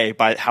blown away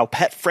by how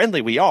pet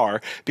friendly we are,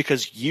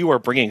 because you are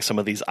bringing some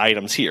of these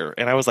items here.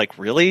 And I was like,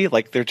 really?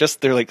 Like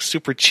they're like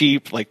super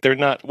cheap. Like they're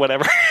not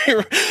whatever.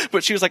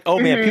 But she was like, oh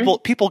man,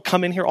 people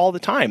come in here all the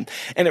time.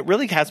 And it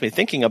really has me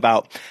thinking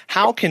about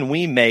how can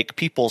we make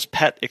people's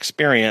pet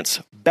experience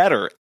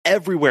better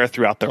everywhere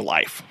throughout their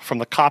life, from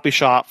the copy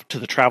shop to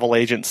the travel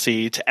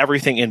agency to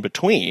everything in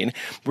between,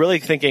 really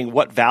thinking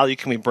what value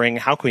can we bring?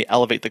 How can we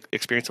elevate the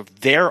experience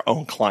of their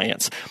own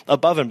clients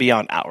above and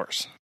beyond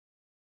ours?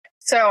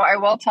 So I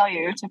will tell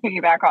you, to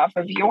piggyback off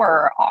of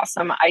your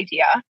awesome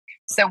idea.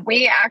 So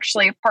we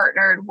actually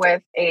partnered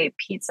with a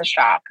pizza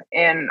shop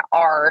in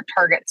our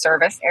target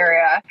service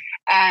area.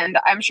 And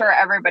I'm sure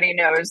everybody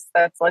knows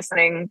that's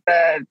listening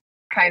the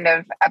kind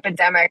of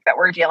epidemic that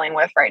we're dealing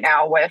with right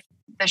now, with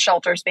the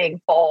shelters being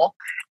full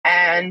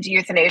and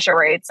euthanasia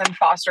rates and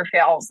foster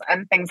fails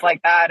and things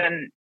like that.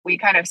 And we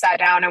kind of sat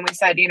down and we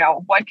said,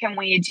 what can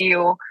we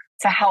do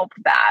to help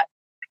that?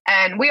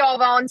 And we all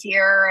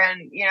volunteer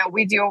and,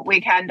 we do what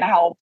we can to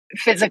help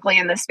physically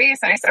in the space.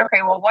 And I said,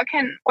 okay, well, what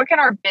can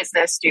our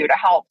business do to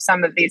help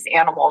some of these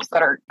animals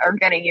that are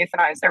getting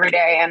euthanized every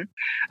day?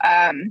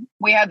 And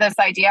we had this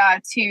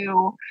idea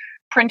to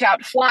print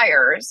out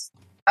flyers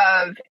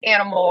of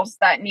animals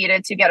that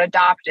needed to get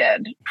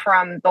adopted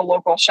from the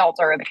local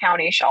shelter, the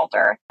county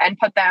shelter, and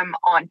put them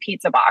on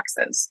pizza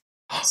boxes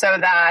so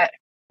that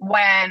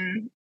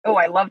when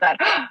I love that.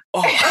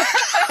 Oh.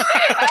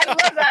 I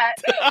love that.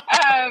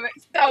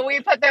 So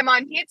we put them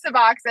on pizza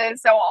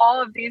boxes. So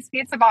all of these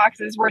pizza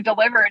boxes were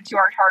delivered to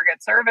our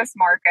target service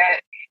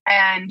market,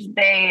 and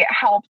they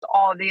helped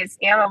all of these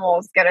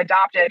animals get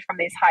adopted from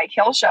these high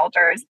kill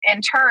shelters,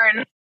 in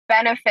turn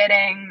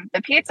benefiting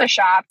the pizza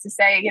shop to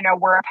say,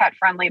 we're a pet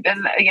friendly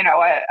business,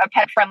 a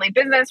pet friendly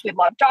business. We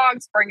love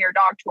dogs. Bring your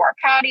dog to our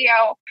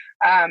patio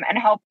and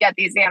help get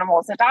these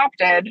animals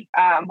adopted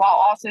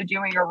while also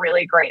doing a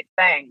really great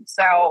thing.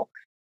 So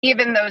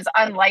even those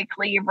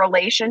unlikely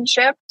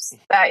relationships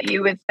that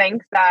you would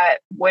think that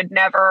would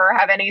never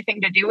have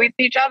anything to do with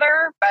each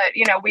other, but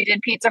we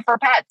did pizza for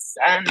pets,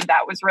 and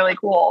that was really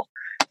cool.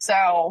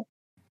 So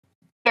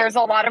there's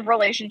a lot of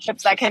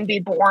relationships that can be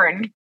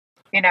born,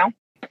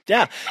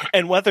 Yeah,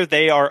 and whether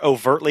they are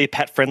overtly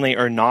pet friendly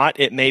or not,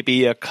 it may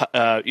be a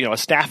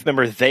staff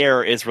member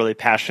there is really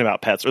passionate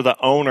about pets, or the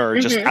owner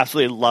just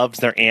absolutely loves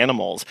their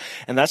animals,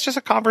 and that's just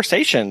a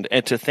conversation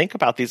and to think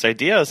about these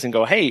ideas and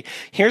go, hey,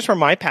 here's where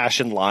my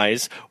passion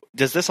lies.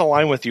 Does this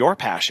align with your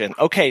passion?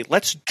 Okay,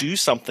 let's do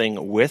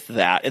something with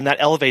that, and that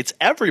elevates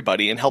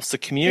everybody and helps the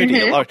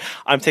community.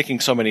 I'm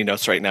taking so many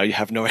notes right now; you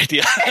have no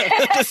idea.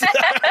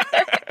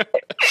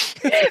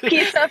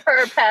 Pizza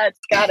for pets,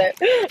 got it.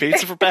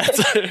 Pizza for pets.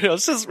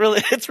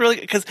 It's really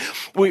because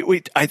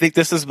I think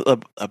this is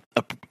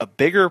a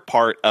bigger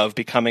part of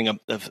becoming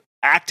of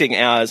acting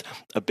as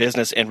a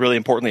business, and really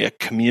importantly, a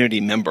community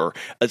member.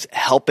 It's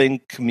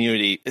helping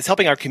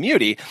our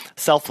community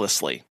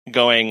selflessly,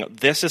 going,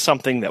 this is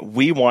something that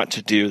we want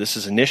to do. This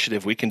is an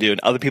initiative we can do and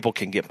other people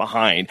can get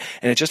behind,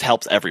 and it just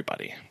helps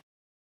everybody.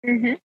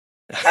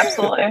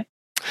 Absolutely.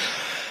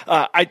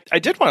 I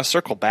did want to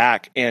circle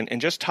back and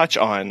just touch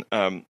on,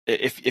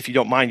 if you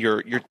don't mind,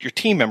 your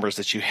team members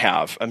that you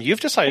have.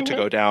 You've decided to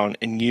go down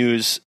and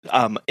use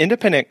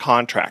independent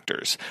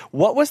contractors.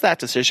 What was that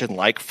decision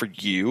like for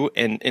you,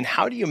 and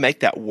how do you make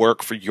that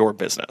work for your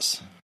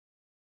business?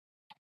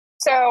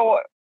 So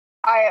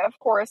I, of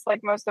course,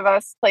 like most of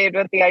us, played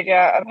with the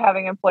idea of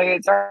having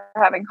employees or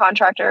having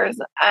contractors.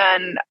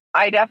 And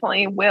I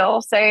definitely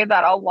will say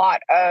that a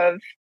lot of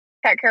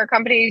pet care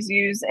companies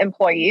use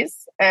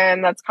employees,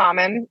 and that's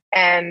common.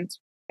 And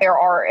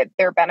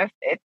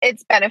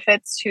it's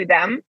benefits to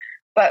them.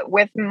 But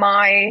with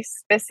my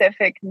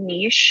specific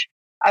niche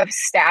of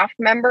staff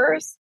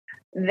members,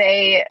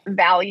 they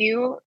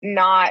value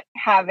not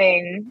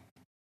having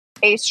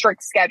a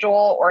strict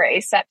schedule or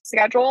a set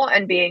schedule,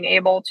 and being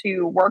able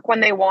to work when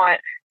they want,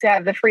 to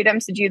have the freedom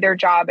to do their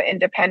job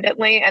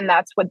independently. And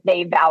that's what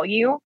they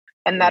value.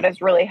 And that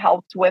has really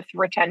helped with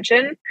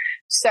retention.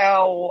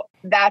 So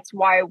that's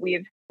why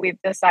we've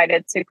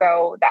decided to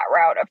go that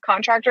route of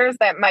contractors.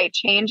 That might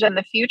change in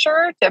the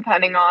future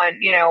depending on,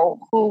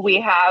 who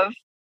we have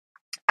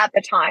at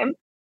the time.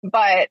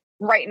 But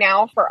right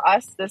now for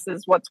us, this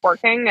is what's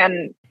working,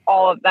 and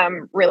all of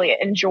them really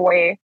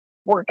enjoy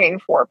working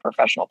for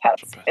Professional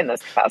Pets in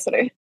this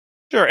capacity.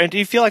 Sure. And do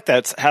you feel like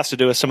that has to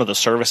do with some of the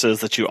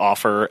services that you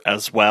offer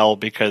as well,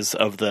 because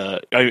of I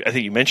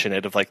think you mentioned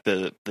it, of like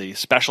the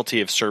specialty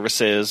of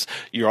services?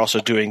 You're also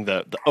doing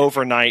the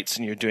overnights,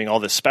 and you're doing all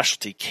this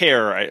specialty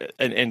care,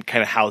 and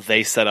kind of how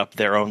they set up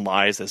their own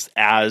lives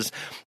as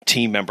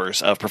team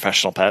members of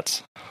Professional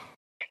Pets?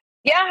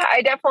 Yeah,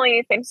 I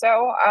definitely think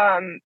so.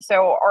 So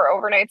our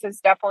overnights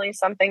is definitely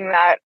something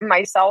that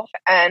myself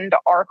and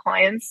our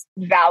clients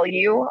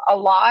value a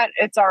lot.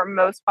 It's our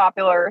most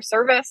popular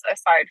service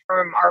aside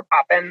from our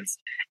pop-ins.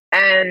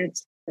 And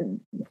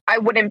I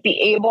wouldn't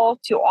be able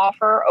to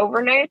offer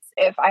overnights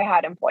if I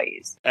had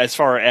employees. As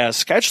far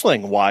as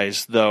scheduling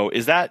wise, though,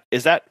 is that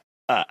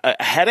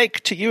a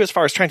headache to you as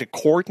far as trying to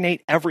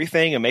coordinate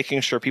everything and making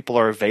sure people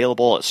are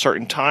available at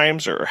certain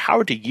times? Or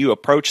how do you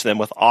approach them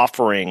with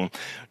offering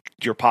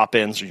your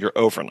pop-ins or your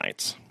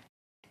overnights?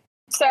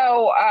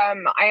 So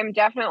I am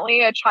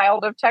definitely a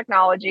child of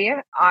technology.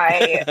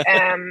 I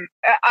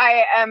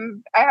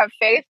have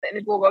faith in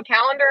Google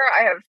Calendar.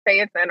 I have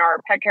faith in our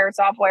pet care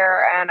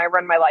software, and I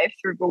run my life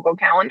through Google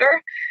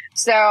Calendar.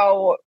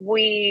 So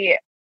we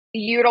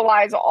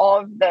utilize all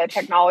of the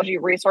technology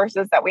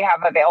resources that we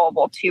have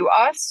available to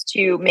us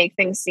to make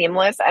things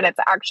seamless, and it's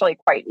actually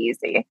quite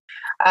easy.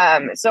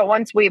 So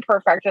once we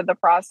perfected the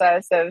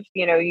process of,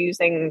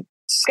 using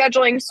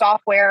scheduling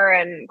software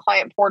and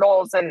client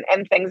portals and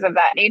things of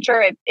that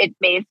nature, it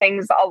made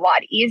things a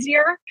lot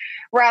easier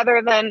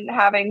rather than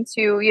having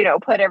to,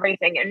 put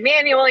everything in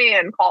manually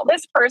and call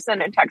this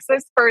person and text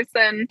this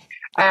person.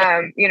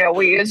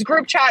 We use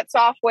group chat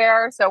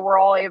software, so we're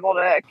all able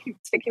to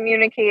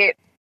communicate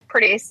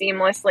pretty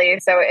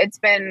seamlessly. So it's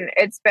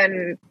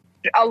been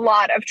a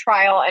lot of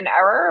trial and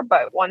error,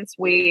 but once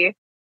we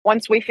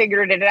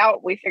figured it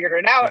out,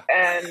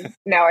 and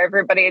now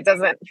everybody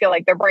doesn't feel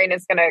like their brain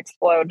is going to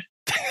explode.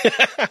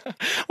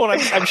 Well,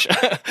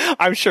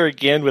 I'm sure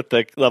again with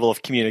the level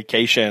of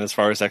communication as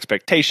far as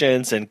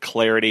expectations and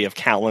clarity of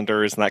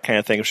calendars and that kind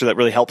of thing, I'm sure that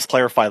really helps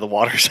clarify the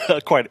waters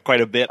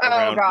quite a bit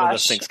around when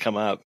those things come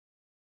up.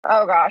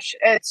 Oh gosh,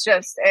 it's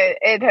just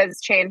it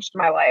has changed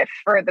my life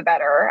for the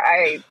better.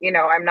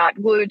 I'm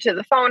not glued to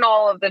the phone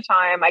all of the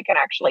time. I can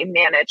actually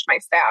manage my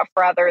staff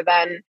rather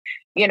than,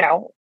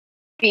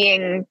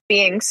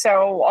 being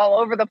so all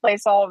over the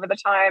place all over the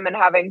time and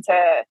having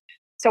to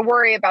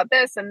worry about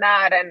this and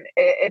that. And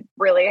it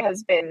really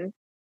has been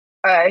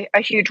a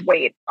huge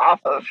weight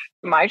off of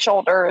my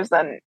shoulders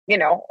and,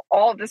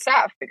 all of the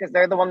staff, because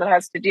they're the one that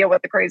has to deal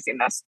with the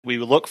craziness. We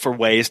look for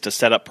ways to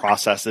set up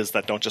processes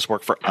that don't just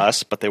work for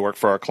us, but they work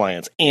for our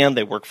clients and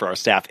they work for our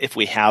staff if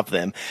we have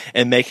them.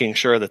 And making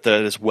sure that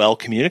is well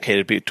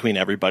communicated between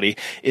everybody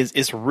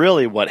is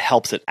really what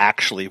helps it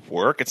actually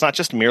work. It's not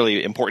just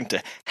merely important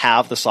to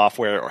have the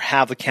software or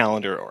have the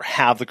calendar or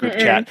have the group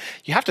chat.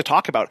 You have to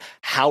talk about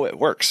how it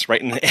works, right?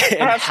 And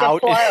how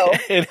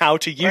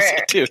to use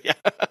it too. Yeah.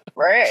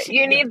 Right.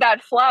 You need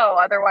that flow.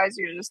 Otherwise,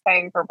 you're just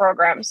paying for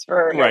programs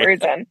for no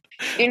reason.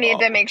 You need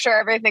to make sure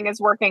everything is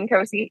working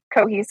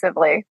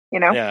cohesively,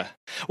 Yeah.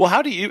 Well,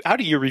 how do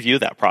you review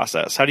that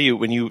process? How do you,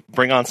 when you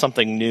bring on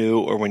something new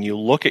or when you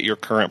look at your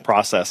current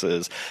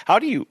processes, how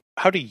do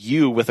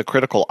you with a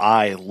critical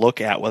eye look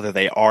at whether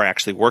they are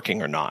actually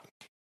working or not?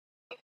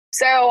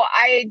 So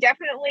I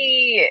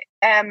definitely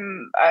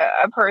am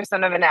a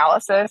person of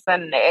analysis,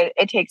 and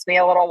it takes me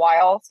a little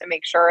while to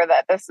make sure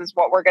that this is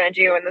what we're going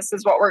to do and this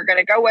is what we're going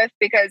to go with,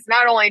 because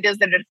not only does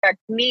it affect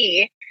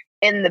me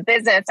in the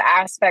business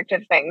aspect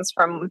of things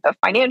from the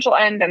financial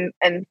end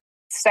and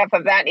stuff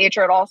of that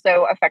nature, it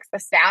also affects the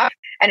staff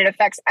and it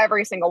affects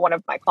every single one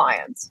of my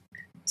clients.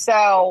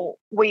 So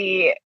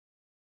in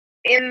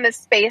the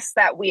space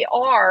that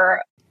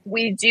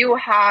we do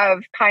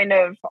have kind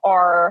of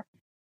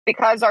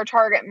because our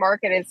target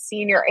market is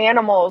senior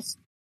animals,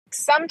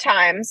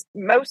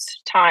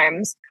 most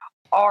times,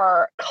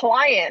 our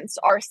clients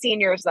are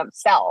seniors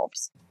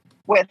themselves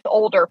with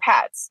older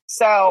pets.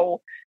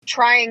 So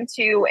trying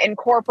to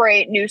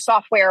incorporate new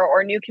software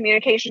or new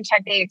communication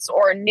techniques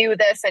or new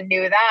this and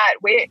new that,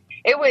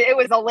 it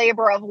was a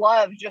labor of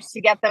love just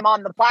to get them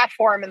on the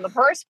platform in the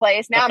first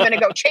place. Now I'm going to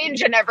go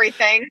changing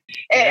everything.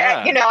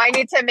 Yeah. I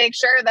need to make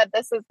sure that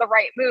this is the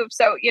right move.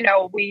 So,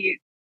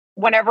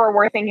 whenever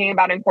we're thinking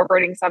about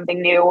incorporating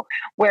something new,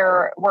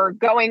 we're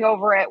going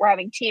over it, we're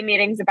having team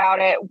meetings about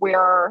it,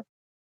 we're,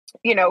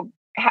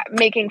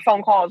 making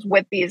phone calls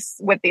with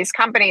these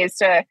companies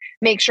to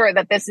make sure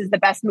that this is the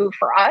best move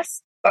for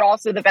us, but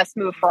also the best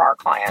move for our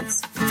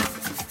clients.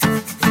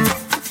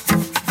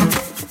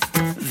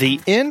 The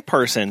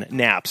in-person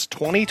NAPS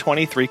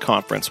 2023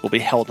 conference will be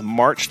held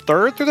March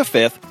 3rd through the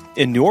 5th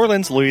in New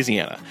Orleans,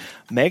 Louisiana.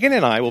 Megan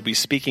and I will be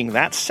speaking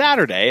that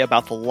Saturday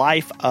about the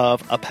life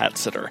of a pet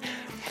sitter.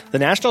 The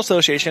National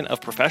Association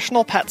of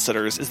Professional Pet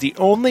Sitters is the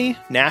only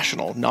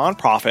national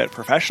nonprofit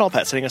professional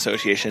pet sitting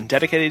association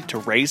dedicated to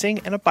raising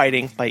and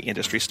abiding by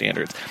industry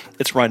standards.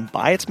 It's run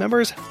by its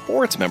members,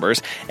 for its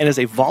members, and is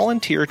a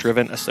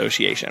volunteer-driven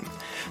association.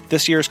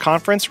 This year's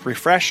conference,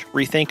 Refresh,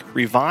 Rethink,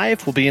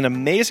 Revive, will be an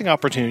amazing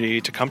opportunity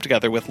to come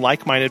together with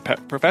like-minded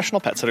professional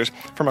pet sitters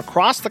from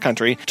across the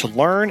country to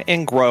learn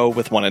and grow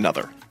with one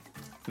another.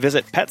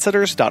 Visit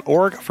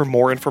petsitters.org for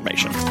more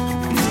information.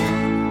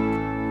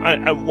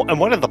 And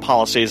one of the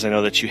policies I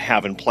know that you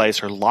have in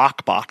place are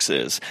lock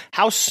boxes.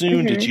 How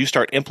soon did you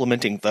start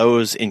implementing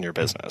those in your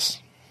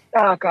business?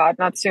 Oh, God,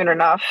 not soon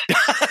enough.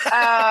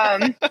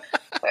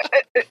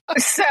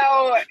 So,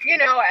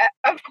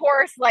 of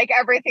course, like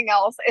everything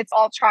else, it's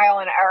all trial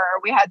and error.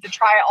 We had to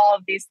try all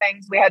of these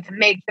things. We had to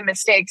make the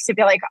mistakes to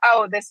be like,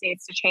 oh, this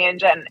needs to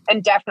change. And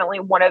definitely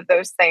one of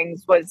those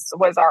things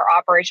was our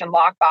Operation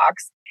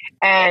Lockbox.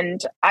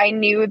 And I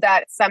knew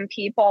that some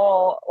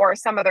people or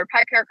some other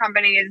pet care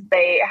companies,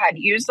 they had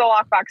used the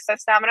lockbox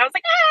system. And I was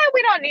like,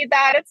 we don't need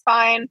that. It's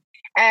fine.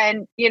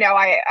 And,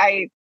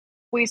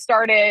 we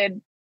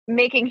started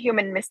making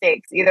human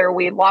mistakes. Either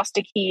we lost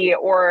a key,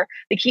 or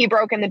the key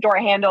broke in the door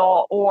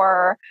handle,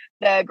 or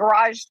the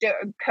garage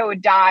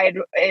code died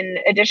in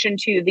addition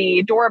to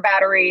the door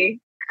battery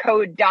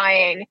code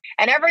dying,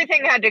 and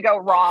everything had to go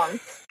wrong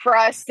for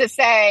us to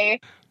say,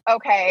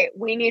 okay,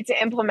 we need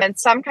to implement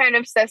some kind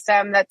of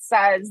system that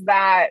says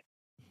that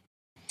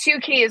 2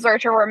 keys are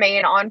to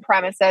remain on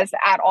premises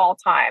at all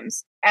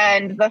times.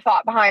 And the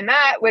thought behind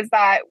that was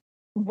that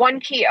 1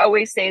 key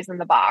always stays in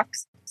the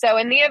box. So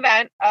in the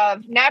event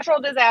of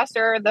natural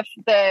disaster,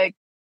 the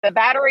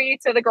battery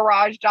to the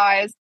garage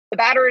dies, the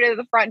battery to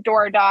the front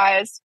door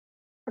dies,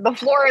 the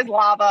floor is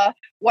lava,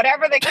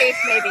 whatever the case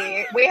may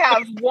be, we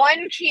have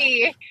 1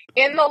 key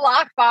in the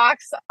lockbox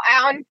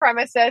on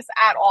premises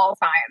at all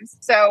times.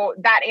 So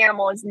that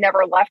animal is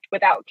never left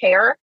without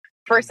care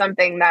for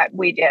something that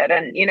we did.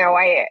 And,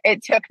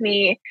 it took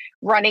me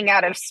running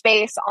out of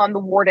space on the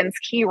warden's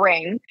key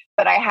ring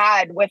that I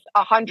had with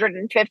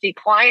 150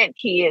 client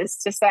keys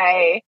to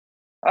say,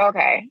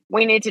 okay,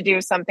 we need to do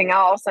something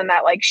else. And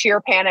that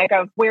sheer panic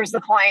of where's the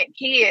client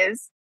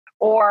keys,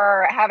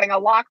 or having a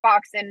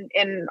lockbox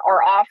in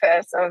our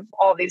office of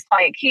all these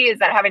client keys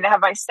and having to have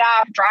my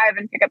staff drive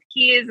and pick up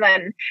keys.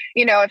 And,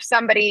 if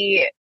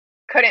somebody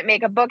couldn't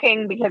make a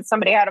booking because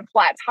somebody had a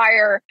flat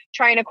tire,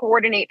 trying to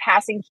coordinate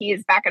passing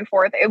keys back and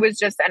forth, it was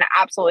just an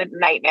absolute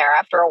nightmare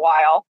after a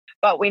while.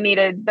 But we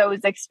needed those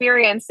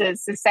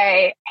experiences to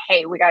say,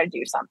 hey, we got to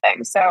do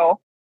something. So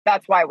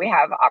that's why we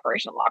have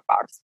Operation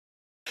Lockbox.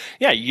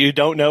 Yeah, you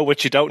don't know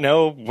what you don't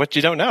know what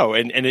you don't know.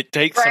 And it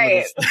takes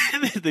right.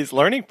 some of these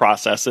learning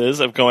processes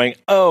of going,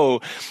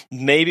 oh,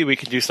 maybe we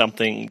can do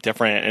something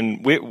different.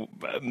 And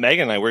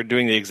Megan and I were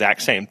doing the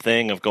exact same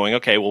thing of going,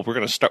 okay, well,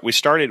 we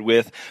started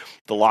with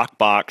the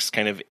lockbox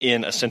kind of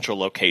in a central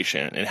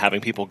location and having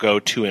people go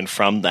to and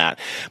from that.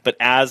 But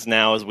as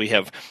we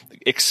have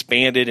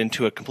expanded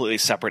into a completely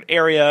separate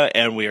area,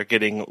 and we are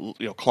getting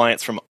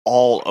clients from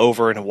all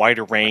over in a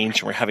wider range,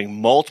 and we're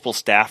having multiple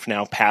staff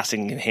now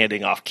passing and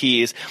handing off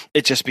keys,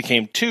 it just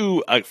became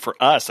too for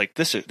us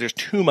there's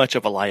too much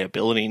of a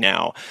liability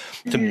now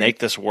to make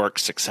this work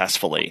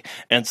successfully.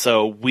 And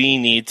so we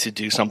need to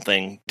do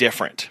something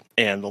different.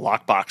 And the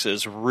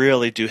lockboxes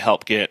really do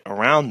help get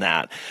around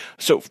that.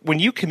 So when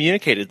you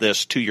communicated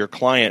this to your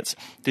clients,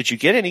 did you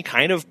get any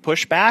kind of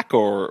pushback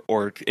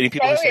or any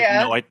people who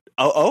said, no,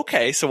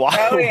 okay. So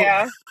why? Oh,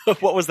 yeah.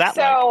 What was that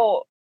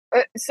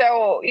like?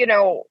 So,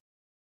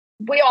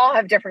 we all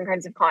have different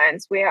kinds of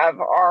clients. We have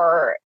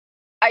our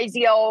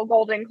ideal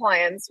golden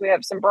clients. We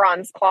have some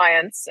bronze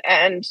clients,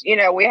 and,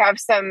 we have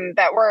some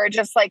that were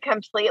just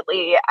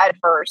completely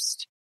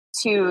adverse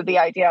to the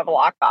idea of a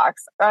lockbox.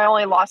 I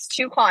only lost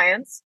 2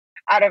 clients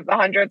out of the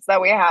hundreds that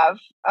we have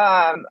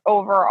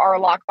over our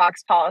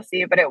lockbox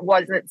policy, but it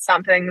wasn't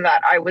something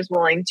that I was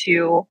willing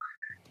to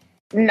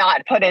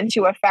not put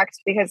into effect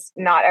because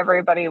not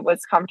everybody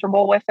was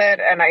comfortable with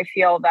it. And I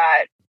feel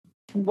that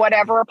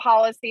whatever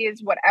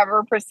policies,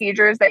 whatever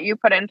procedures that you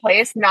put in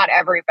place, not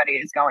everybody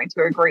is going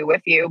to agree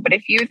with you. But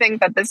if you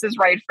think that this is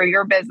right for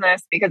your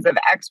business because of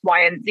X,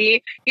 Y, and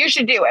Z, you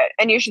should do it,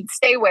 and you should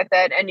stay with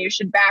it, and you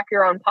should back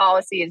your own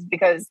policies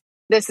because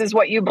this is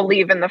what you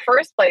believe in the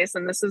first place,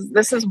 and this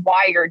is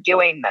why you're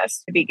doing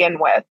this to begin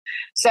with.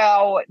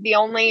 So the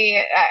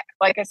only,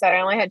 like I said,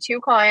 I only had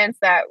 2 clients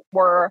that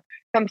were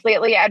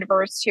completely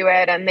adverse to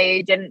it, and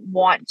they didn't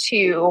want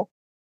to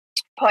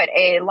put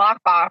a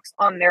lockbox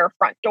on their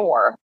front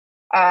door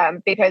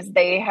because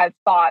they had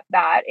thought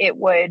that it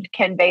would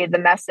convey the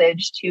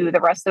message to the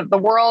rest of the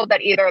world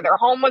that either their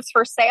home was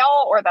for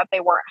sale or that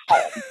they weren't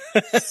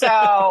home.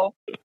 So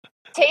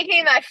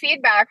taking that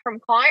feedback from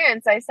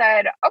clients, I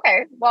said,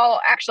 okay, well,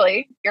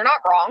 actually, you're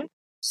not wrong.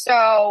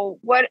 So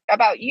what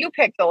about you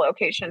pick the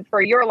location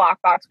for your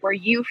lockbox where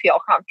you feel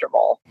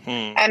comfortable?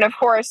 And of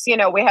course,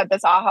 we had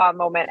this aha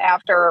moment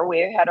after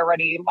we had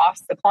already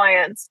lost the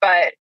clients,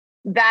 but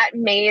that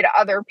made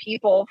other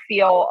people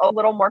feel a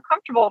little more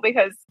comfortable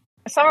because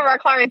some of our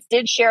clients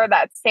did share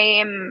that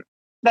same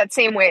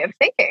way of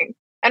thinking.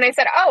 And I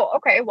said, oh,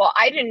 okay, well,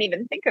 I didn't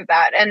even think of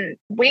that. And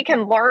we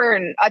can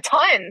learn a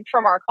ton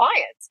from our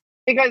clients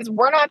because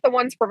we're not the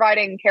ones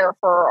providing care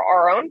for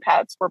our own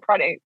pets. We're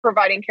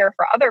providing care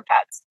for other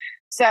pets.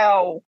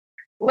 So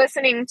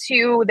listening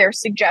to their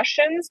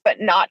suggestions, but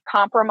not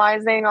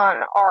compromising on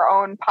our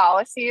own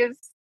policies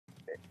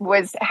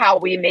was how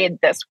we made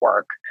this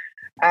work.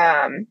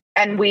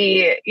 And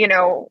we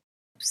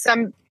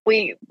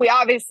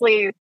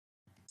obviously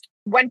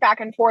went back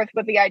and forth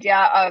with the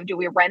idea of, do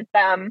we rent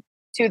them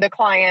to the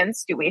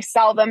clients? Do we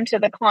sell them to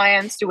the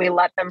clients? Do we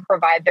let them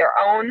provide their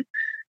own?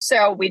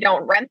 So we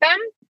don't rent them,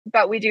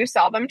 but we do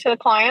sell them to the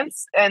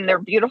clients, and they're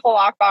beautiful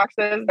lock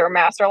boxes. They're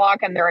master lock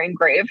and they're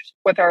engraved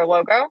with our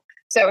logo.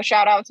 So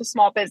shout out to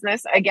small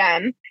business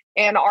again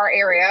in our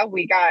area.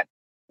 We got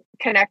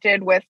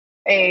connected with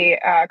a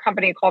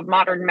company called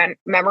Modern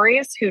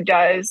Memories who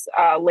does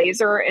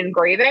laser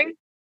engraving.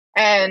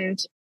 And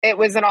it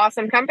was an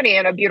awesome company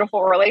and a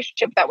beautiful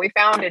relationship that we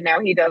found. And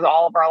now he does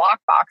all of our lock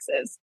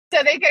boxes.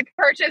 So they could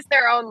purchase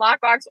their own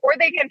lockbox or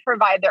they can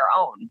provide their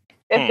own.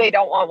 if they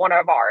don't want one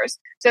of ours.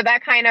 So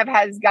that kind of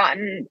has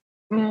gotten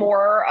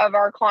more of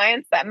our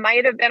clients that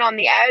might have been on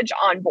the edge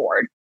on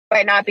board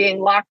by not being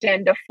locked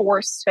into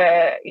forced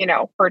to,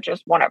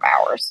 purchase one of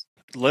ours.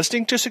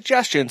 Listening to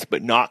suggestions,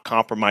 but not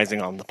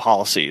compromising on the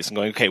policies and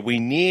going, okay, we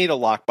need a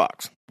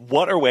lockbox.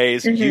 What are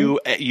ways you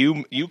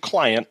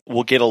client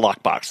will get a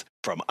lockbox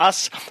from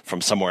us,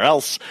 from somewhere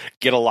else,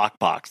 get a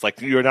lockbox?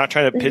 Like, you're not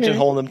trying to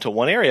pigeonhole them to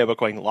one area, but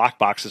going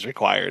lockbox is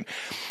required.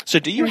 So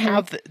do you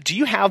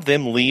have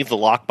them leave the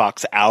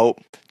lockbox out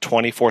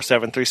 24/7,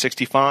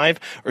 365,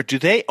 or do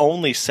they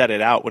only set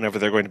it out whenever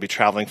they're going to be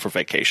traveling for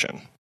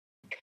vacation?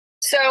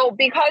 So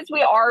because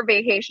we are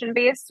vacation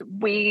based,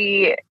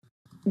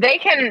 they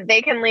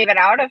can leave it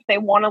out if they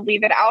want to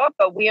leave it out,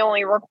 but we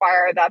only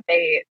require that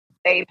they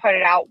put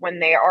it out when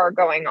they are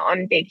going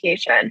on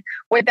vacation.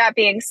 With that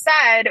being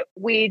said,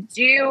 we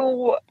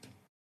do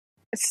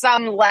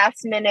some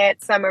last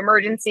minute, some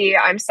emergency,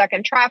 I'm stuck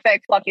in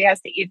traffic, Fluffy has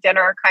to eat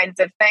dinner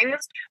kinds of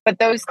things. But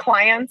those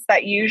clients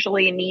that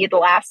usually need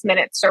last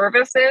minute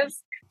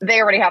services, they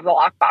already have the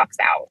lockbox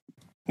out.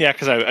 Yeah,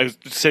 because I was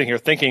sitting here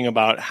thinking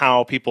about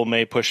how people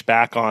may push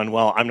back on,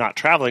 well, I'm not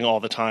traveling all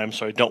the time,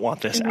 so I don't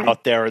want this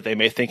out there. They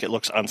may think it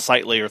looks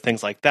unsightly or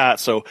things like that.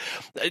 So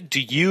do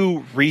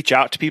you reach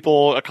out to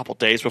people a couple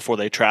days before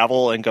they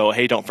travel and go,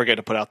 hey, don't forget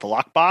to put out the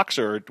lockbox,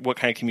 or what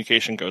kind of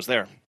communication goes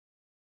there?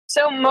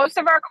 So most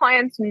of our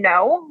clients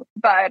know,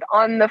 but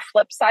on the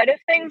flip side of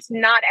things,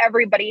 not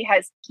everybody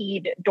has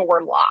keyed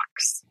door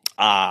locks.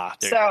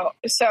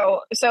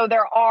 So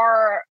there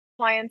are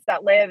clients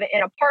that live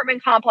in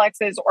apartment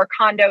complexes or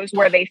condos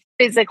where they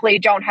physically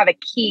don't have a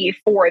key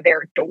for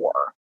their door.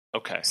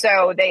 Okay.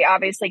 So they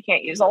obviously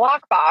can't use a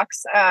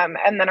lockbox.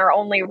 And then our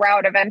only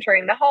route of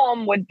entering the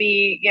home would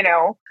be,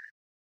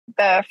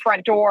 the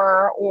front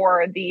door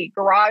or the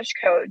garage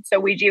code. So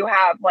we do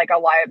have like a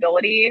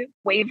liability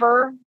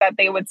waiver that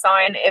they would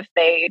sign if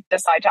they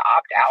decide to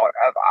opt out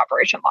of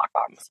Operation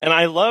Lockbox. And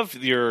I love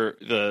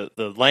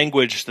the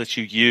language that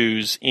you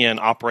use in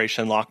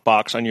Operation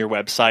Lockbox on your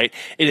website.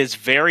 It is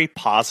very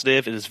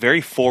positive. It is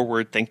very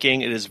forward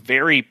thinking. It is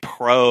very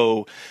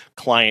pro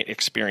client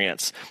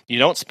experience. You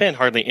don't spend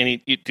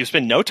you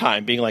spend no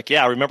time being like,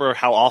 yeah, I remember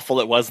how awful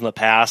it was in the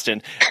past.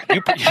 And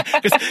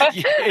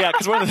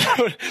because one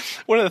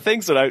of the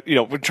things that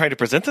we're trying to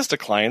present this to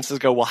clients is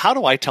go, well, how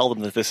do I tell them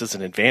that this is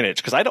an advantage?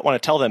 Because I don't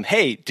want to tell them,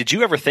 hey, did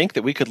you ever think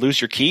that we could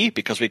lose your key?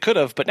 Because we could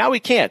have, but now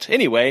we can't.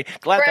 Anyway,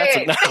 glad that's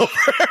over.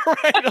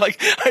 Right?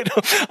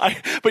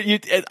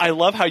 I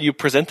love how you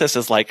present this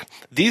as like,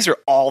 these are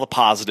all the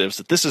positives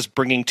that this is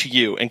bringing to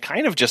you, and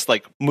kind of just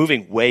like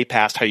moving way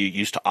past how you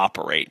used to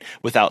operate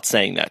without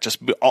saying that. Just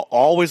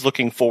always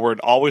looking forward,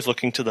 always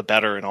looking to the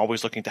better, and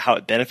always looking to how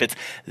it benefits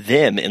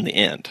them in the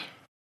end.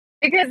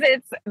 Because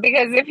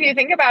if you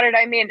think about it,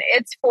 I mean,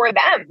 it's for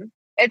them.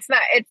 It's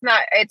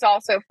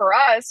also for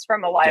us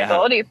from a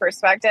liability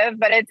perspective,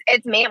 but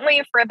it's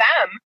mainly for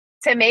them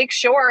to make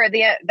sure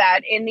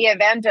that in the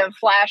event of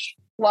flash,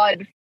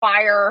 flood,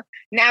 fire,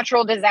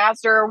 natural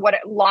disaster,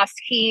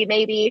 lost key,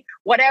 maybe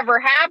whatever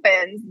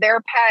happens, their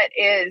pet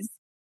is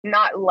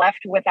not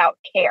left without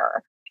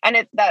care.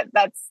 And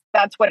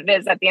that's what it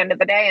is at the end of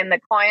the day. And the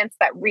clients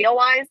that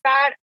realize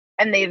that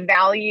and they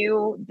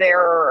value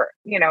their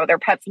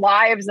pets'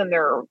 lives and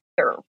their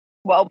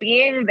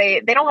well-being,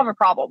 they don't have a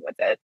problem with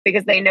it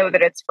because they know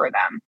that it's for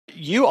them.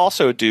 You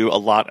also do a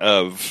lot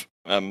of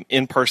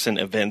in-person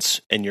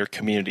events in your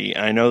community.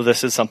 And I know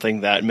this is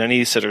something that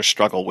many sitters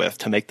struggle with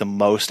to make the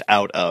most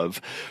out of.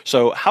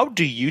 So how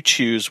do you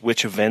choose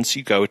which events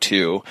you go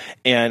to,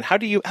 and how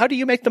do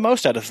you make the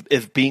most out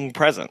of being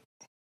present?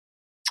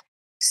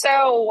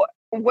 So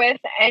with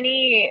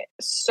any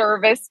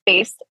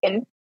service-based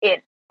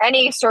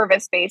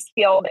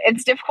field,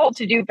 it's difficult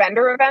to do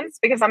vendor events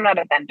because I'm not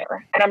a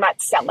vendor and I'm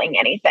not selling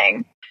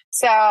anything.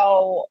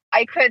 So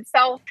I could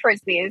sell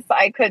Frisbees,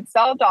 I could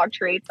sell dog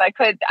treats, I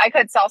could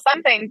sell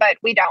something, but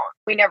we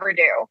never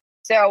do.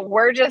 So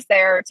we're just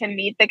there to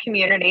meet the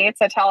community,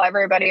 to tell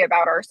everybody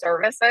about our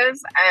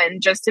services,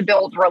 and just to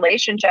build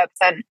relationships.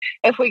 And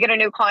if we get a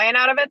new client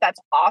out of it,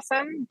 that's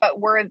awesome. But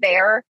we're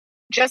there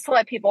just to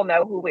let people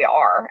know who we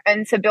are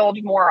and to build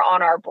more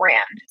on our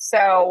brand.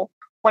 So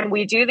when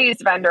we do these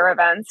vendor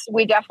events,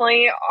 we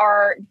definitely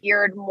are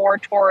geared more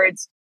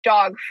towards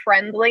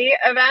dog-friendly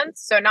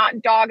events. So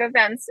not dog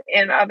events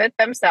in of it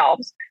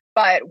themselves,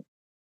 but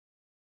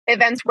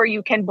events where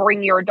you can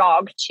bring your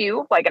dog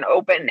to, like an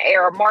open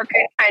air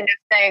market kind of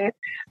thing.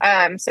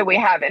 So we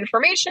have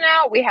information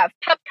out, we have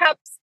pup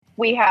cups,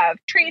 we have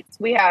treats,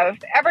 we have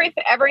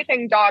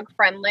everything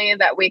dog-friendly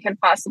that we can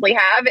possibly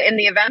have in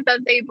the event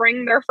that they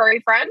bring their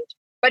furry friend.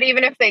 But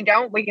even if they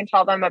don't, we can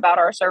tell them about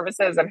our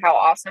services and how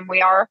awesome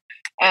we are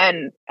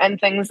and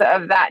things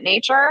of that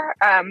nature.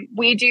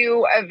 We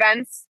do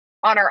events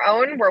on our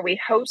own where we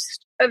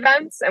host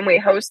events, and we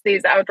host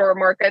these outdoor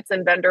markets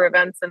and vendor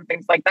events and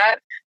things like that.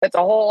 That's a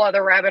whole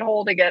other rabbit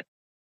hole to get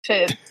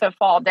to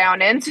fall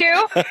down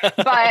into.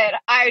 But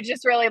I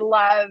just really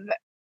love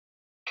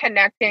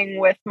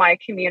connecting with my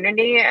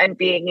community and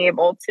being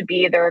able to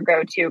be their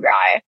go-to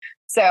guy.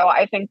 So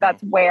I think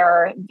that's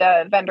where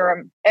the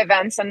vendor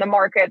events and the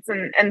markets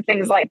and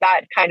things like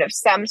that kind of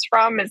stems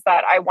from, is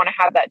that I want to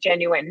have that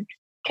genuine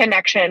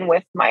connection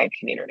with my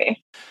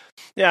community.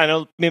 Yeah, I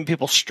know maybe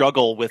people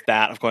struggle with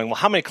that of going, well,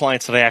 how many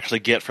clients did I actually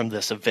get from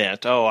this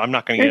event? Oh, I'm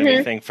not going to get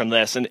anything from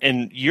this.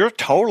 And you're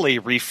totally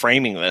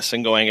reframing this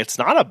and going, it's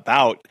not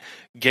about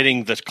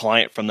getting the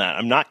client from that.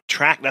 I'm not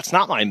that's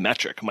not my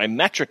metric. My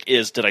metric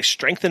is, did I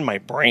strengthen my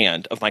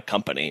brand of my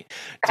company?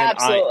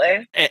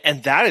 Absolutely.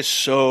 And that is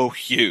so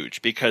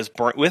huge, because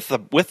with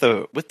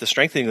the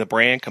strengthening of the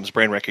brand comes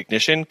brand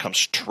recognition,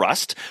 comes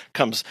trust,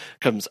 comes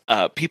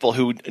people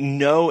who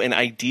know and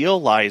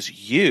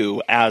idealize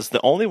you as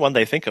the only one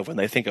they think of when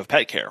they think of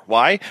pet care.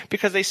 Why?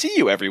 Because they see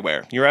you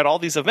everywhere. You're at all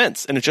these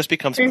events, and it just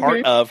becomes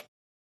part of.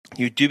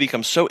 You do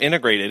become so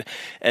integrated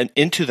and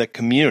into the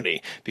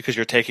community because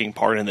you're taking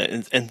part in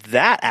it, and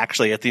that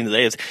actually, at the end of the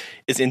day,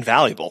 is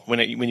invaluable when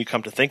you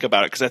come to think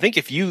about it. Because I think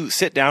if you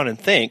sit down and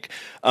think,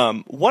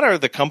 what are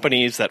the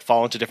companies that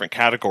fall into different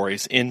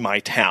categories in my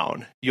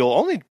town, you'll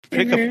only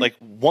pick up like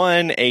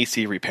one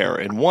AC repair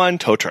and one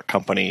tow truck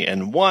company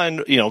and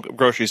one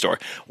grocery store.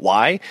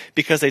 Why?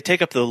 Because they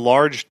take up the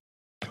large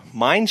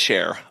mind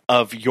share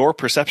of your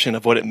perception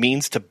of what it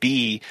means to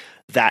be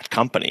that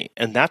company.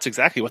 And that's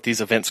exactly what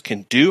these events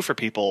can do for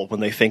people when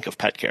they think of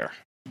pet care.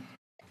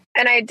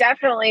 And I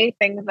definitely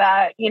think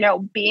that,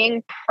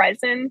 being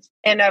present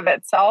in of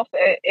itself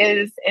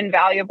is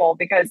invaluable,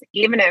 because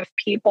even if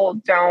people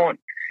don't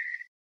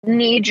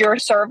need your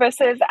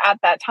services at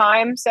that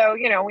time. So,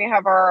 we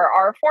have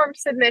our form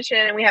submission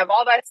and we have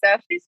all that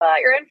stuff. Please fill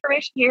out your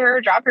information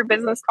here, drop your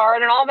business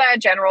card and all that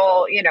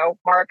general,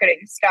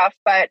 marketing stuff.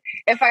 But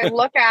if I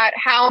look at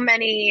how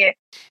many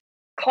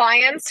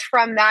clients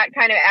from that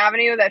kind of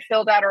avenue that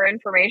filled out our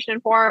information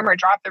form or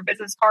dropped their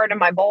business card in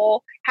my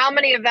bowl, how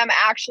many of them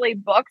actually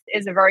booked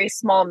is a very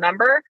small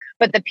number.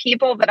 But the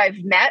people that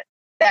I've met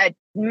that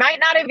might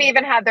not have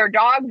even had their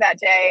dog that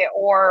day,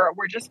 or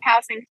were just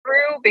passing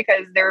through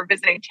because they're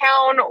visiting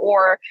town,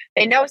 or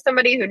they know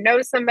somebody who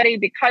knows somebody,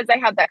 because I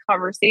had that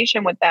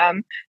conversation with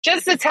them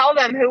just to tell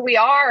them who we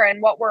are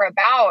and what we're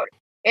about,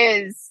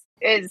 is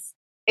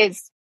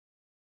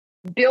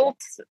built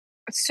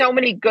so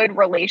many good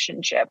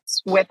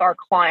relationships with our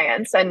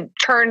clients and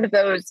turned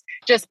those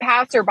just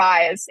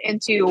passerbys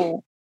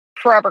into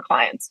forever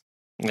clients.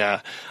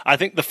 Yeah. I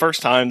think the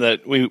first time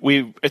that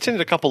we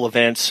attended a couple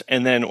events,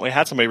 and then we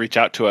had somebody reach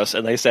out to us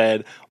and they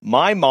said,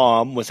 my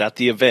mom was at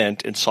the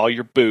event and saw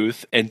your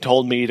booth and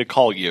told me to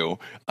call you.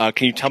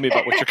 Can you tell me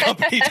about what your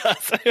company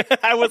does?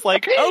 I was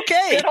like,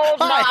 okay. Good old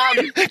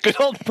mom. Good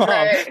old mom.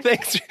 Right.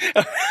 Thanks.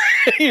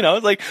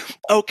 It's like,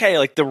 okay,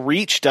 like the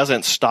reach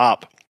doesn't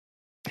stop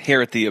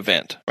here at the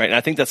event, right? And I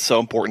think that's so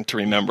important to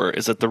remember,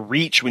 is that the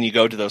reach, when you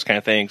go to those kind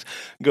of things,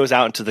 goes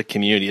out into the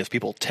community as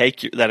people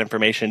take that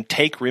information,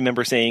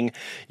 remember seeing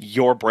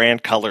your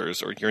brand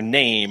colors or your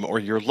name or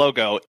your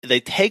logo.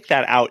 They take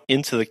that out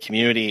into the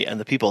community and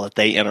the people that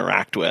they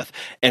interact with.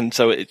 And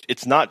so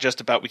it's not just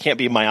about, we can't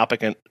be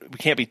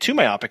too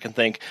myopic and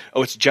think,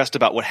 oh, it's just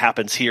about what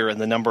happens here and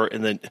the number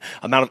and the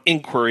amount of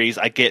inquiries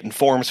I get and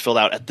forms filled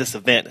out at this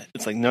event.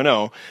 It's like,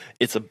 no,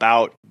 it's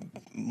about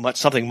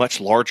something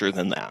much larger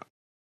than that.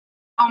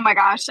 Oh my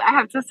gosh, I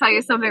have to tell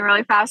you something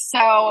really fast.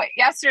 So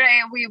yesterday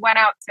I went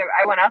out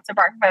to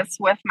breakfast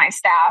with my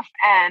staff,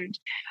 and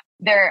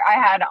I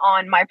had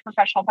on my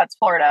Professional Pets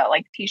Florida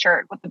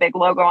t-shirt with the big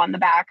logo on the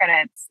back, and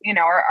it's,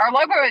 our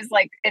logo is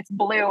it's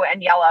blue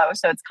and yellow.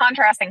 So it's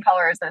contrasting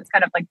colors, and it's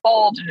kind of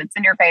bold, and it's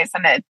in your face,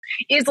 and it's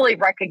easily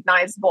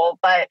recognizable.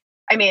 But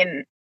I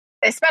mean,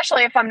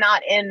 especially if I'm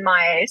not in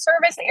my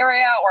service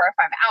area or if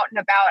I'm out and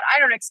about, I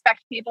don't expect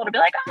people to be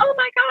like, oh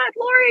my God,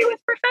 Lori with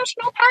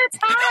Professional Pets.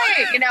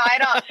 Hi.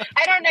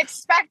 I don't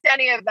expect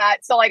any of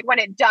that. So when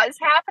it does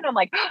happen, I'm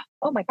like,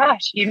 oh my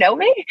gosh, you know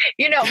me?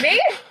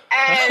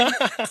 And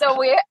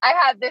so I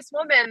had this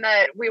woman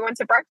that we went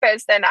to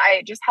breakfast, and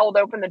I just held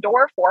open the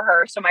door for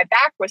her. So my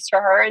back was to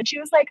her, and she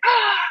was like,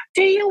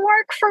 do you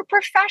work for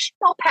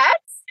Professional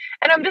Pets?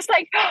 And I'm just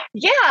like,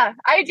 yeah,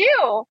 I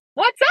do.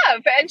 What's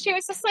up? And she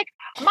was just like,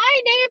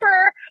 my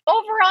neighbor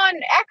over on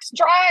X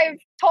Drive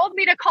told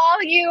me to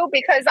call you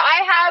because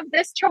I have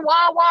this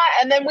Chihuahua.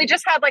 And then we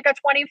just had a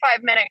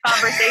 25-minute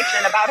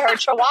conversation about her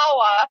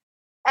Chihuahua.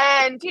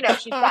 And, she's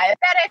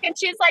diabetic, and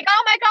she's like,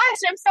 oh my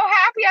gosh, I'm so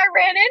happy I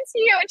ran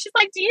into you. And she's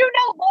like, do you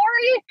know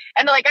Lori?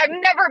 And I've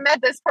never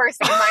met this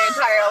person in my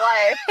entire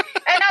life.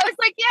 And I was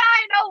like, yeah,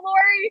 I know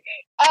Lori.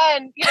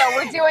 And,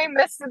 we're doing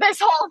this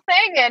whole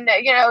thing.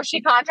 And,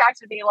 she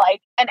contacted me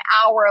an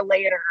hour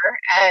later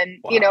and,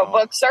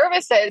 booked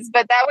services.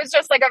 But that was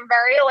just a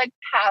very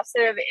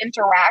passive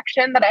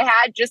interaction that I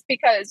had, just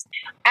because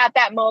at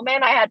that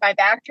moment I had my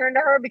back turned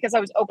to her because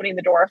I was opening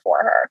the door for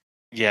her.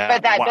 Yeah.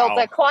 But that built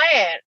a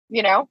client,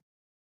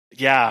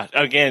 Yeah.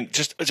 Again,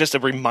 just a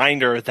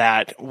reminder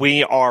that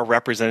we are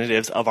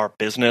representatives of our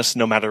business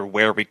no matter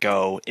where we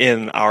go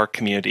in our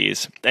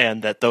communities,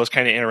 and that those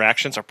kind of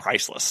interactions are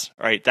priceless,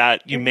 right?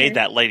 That you made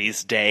that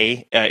lady's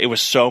day. It was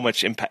so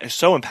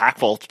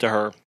impactful to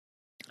her.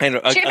 She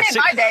made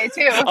my day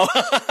too.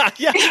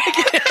 Yeah,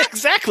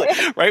 exactly.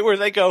 Right, where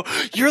they go,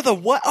 "You're the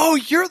what? Oh,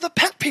 you're the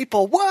pet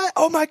people. What?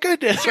 Oh my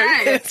goodness!"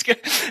 Right? It's good.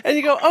 And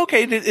you go,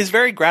 "Okay." It's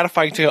very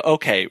gratifying to go,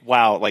 "Okay,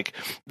 wow! Like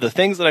the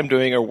things that I'm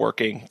doing are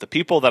working. The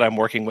people that I'm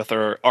working with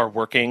are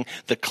working.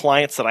 The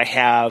clients that I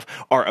have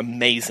are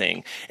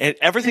amazing, and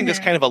everything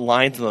just kind of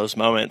aligns in those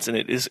moments. And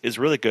it is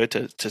really good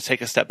to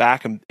take a step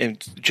back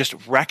and just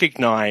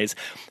recognize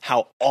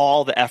how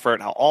all the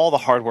effort, how all the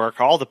hard work,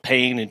 all the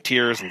pain and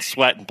tears and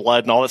sweat and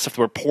blood and all that stuff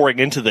that we're pouring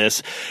into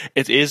this,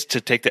 it is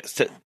to take that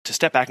to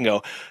step back and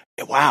go,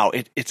 wow,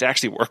 it's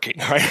actually working,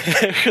 right?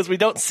 Because we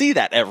don't see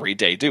that every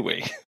day, do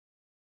we?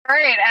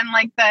 Right. And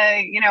like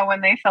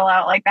when they fill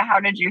out like the "how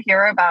did you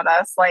hear about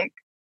us" like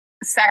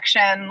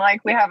section,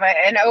 like we have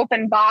an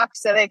open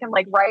box so they can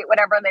like write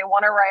whatever they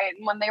want to write.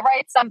 And when they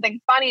write something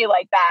funny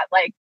like that,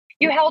 like,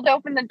 "You held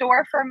open the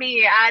door for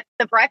me at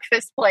the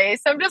breakfast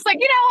place." I'm just like,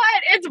 you know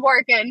what? It's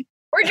working.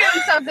 We're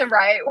doing something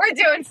right. We're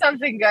doing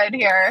something good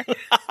here.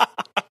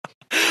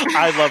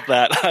 I love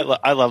that.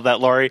 I love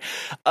that, Lori.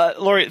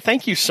 Lori,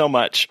 thank you so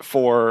much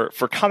for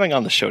coming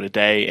on the show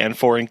today and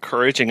for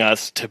encouraging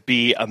us to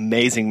be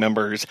amazing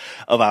members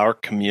of our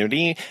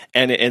community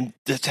and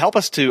to help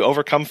us to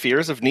overcome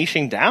fears of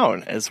niching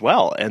down as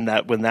well. And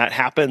that when that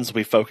happens,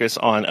 we focus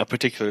on a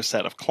particular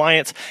set of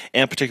clients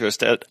and a particular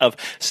set of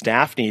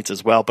staff needs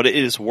as well. But it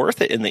is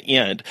worth it in the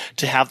end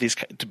to have these,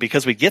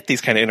 because we get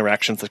these kind of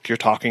interactions that you're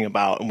talking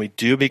about, and we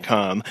do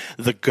become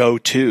the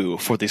go-to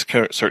for these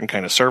certain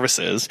kind of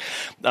services.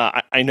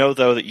 I know,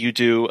 though, that you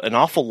do an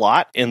awful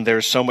lot, and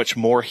there's so much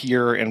more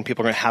here, and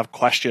people are going to have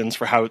questions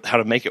for how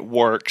to make it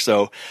work.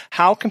 So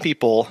how can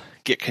people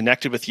get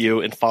connected with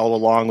you and follow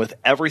along with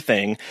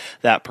everything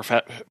that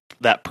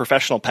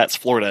Professional Pets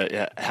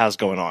Florida has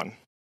going on?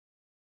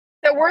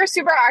 So we're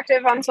super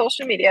active on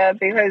social media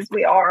because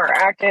we are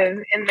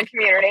active in the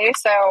community.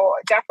 So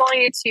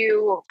definitely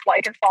to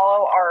like and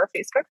follow our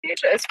Facebook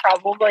page is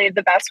probably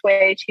the best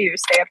way to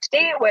stay up to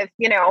date with,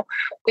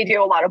 we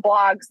do a lot of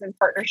blogs and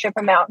partnership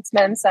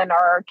announcements, and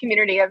our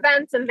community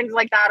events and things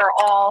like that are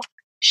all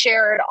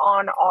shared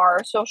on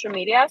our social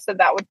media. So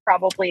that would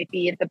probably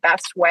be the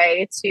best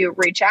way to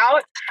reach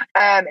out.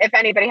 If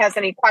anybody has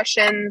any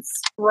questions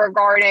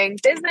regarding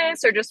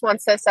business or just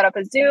wants to set up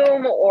a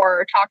Zoom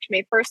or talk to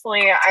me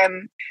personally,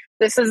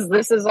 this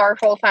is our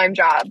full-time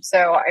job.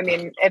 So, I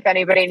mean, if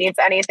anybody needs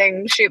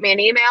anything, shoot me an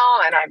email,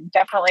 and I'm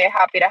definitely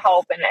happy to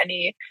help in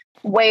any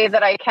way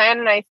that I can.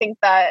 And I think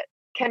that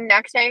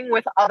connecting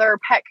with other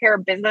pet care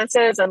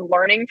businesses and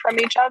learning from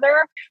each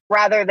other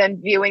rather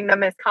than viewing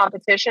them as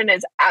competition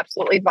is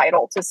absolutely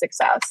vital to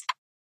success.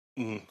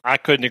 I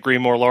couldn't agree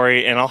more,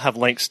 Lori. And I'll have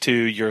links to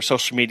your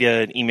social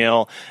media and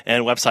email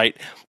and website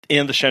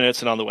in the show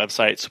notes and on the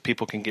website so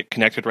people can get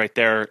connected right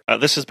there.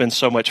 This has been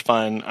so much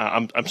fun.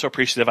 I'm so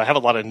appreciative. I have a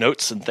lot of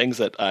notes and things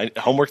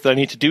homework that I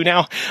need to do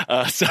now.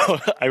 So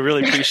I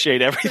really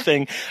appreciate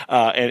everything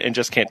and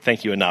just can't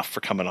thank you enough for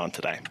coming on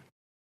today.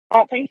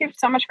 Well, thank you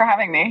so much for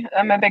having me.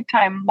 I'm a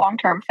big-time,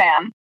 long-term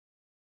fan.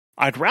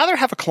 I'd rather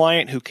have a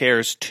client who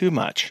cares too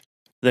much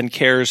than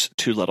cares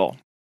too little.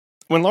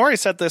 When Lori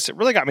said this, it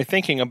really got me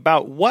thinking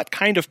about what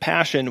kind of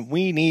passion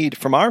we need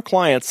from our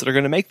clients that are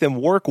going to make them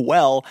work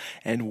well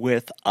and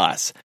with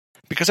us.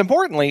 Because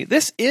importantly,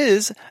 this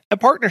is a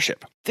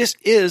partnership. This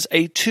is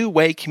a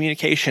two-way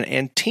communication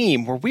and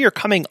team where we are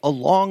coming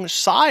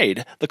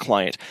alongside the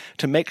client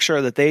to make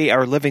sure that they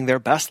are living their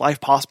best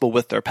life possible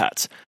with their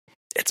pets.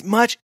 It's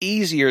much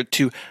easier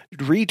to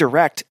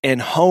redirect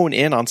and hone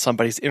in on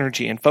somebody's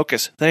energy and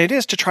focus than it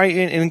is to try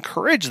and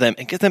encourage them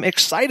and get them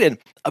excited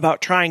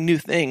about trying new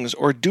things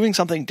or doing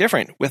something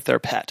different with their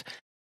pet.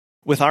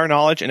 With our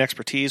knowledge and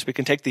expertise, we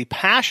can take the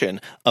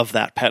passion of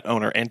that pet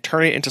owner and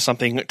turn it into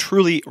something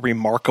truly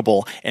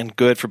remarkable and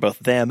good for both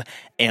them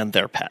and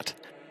their pet.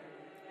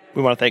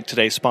 We want to thank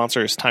today's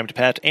sponsors, Time to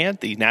Pet and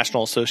the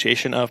National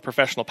Association of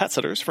Professional Pet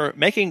Sitters, for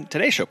making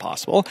today's show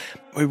possible.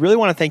 We really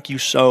want to thank you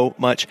so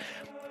much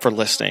for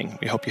listening.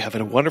 We hope you have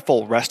a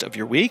wonderful rest of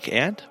your week,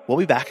 and we'll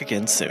be back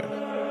again soon.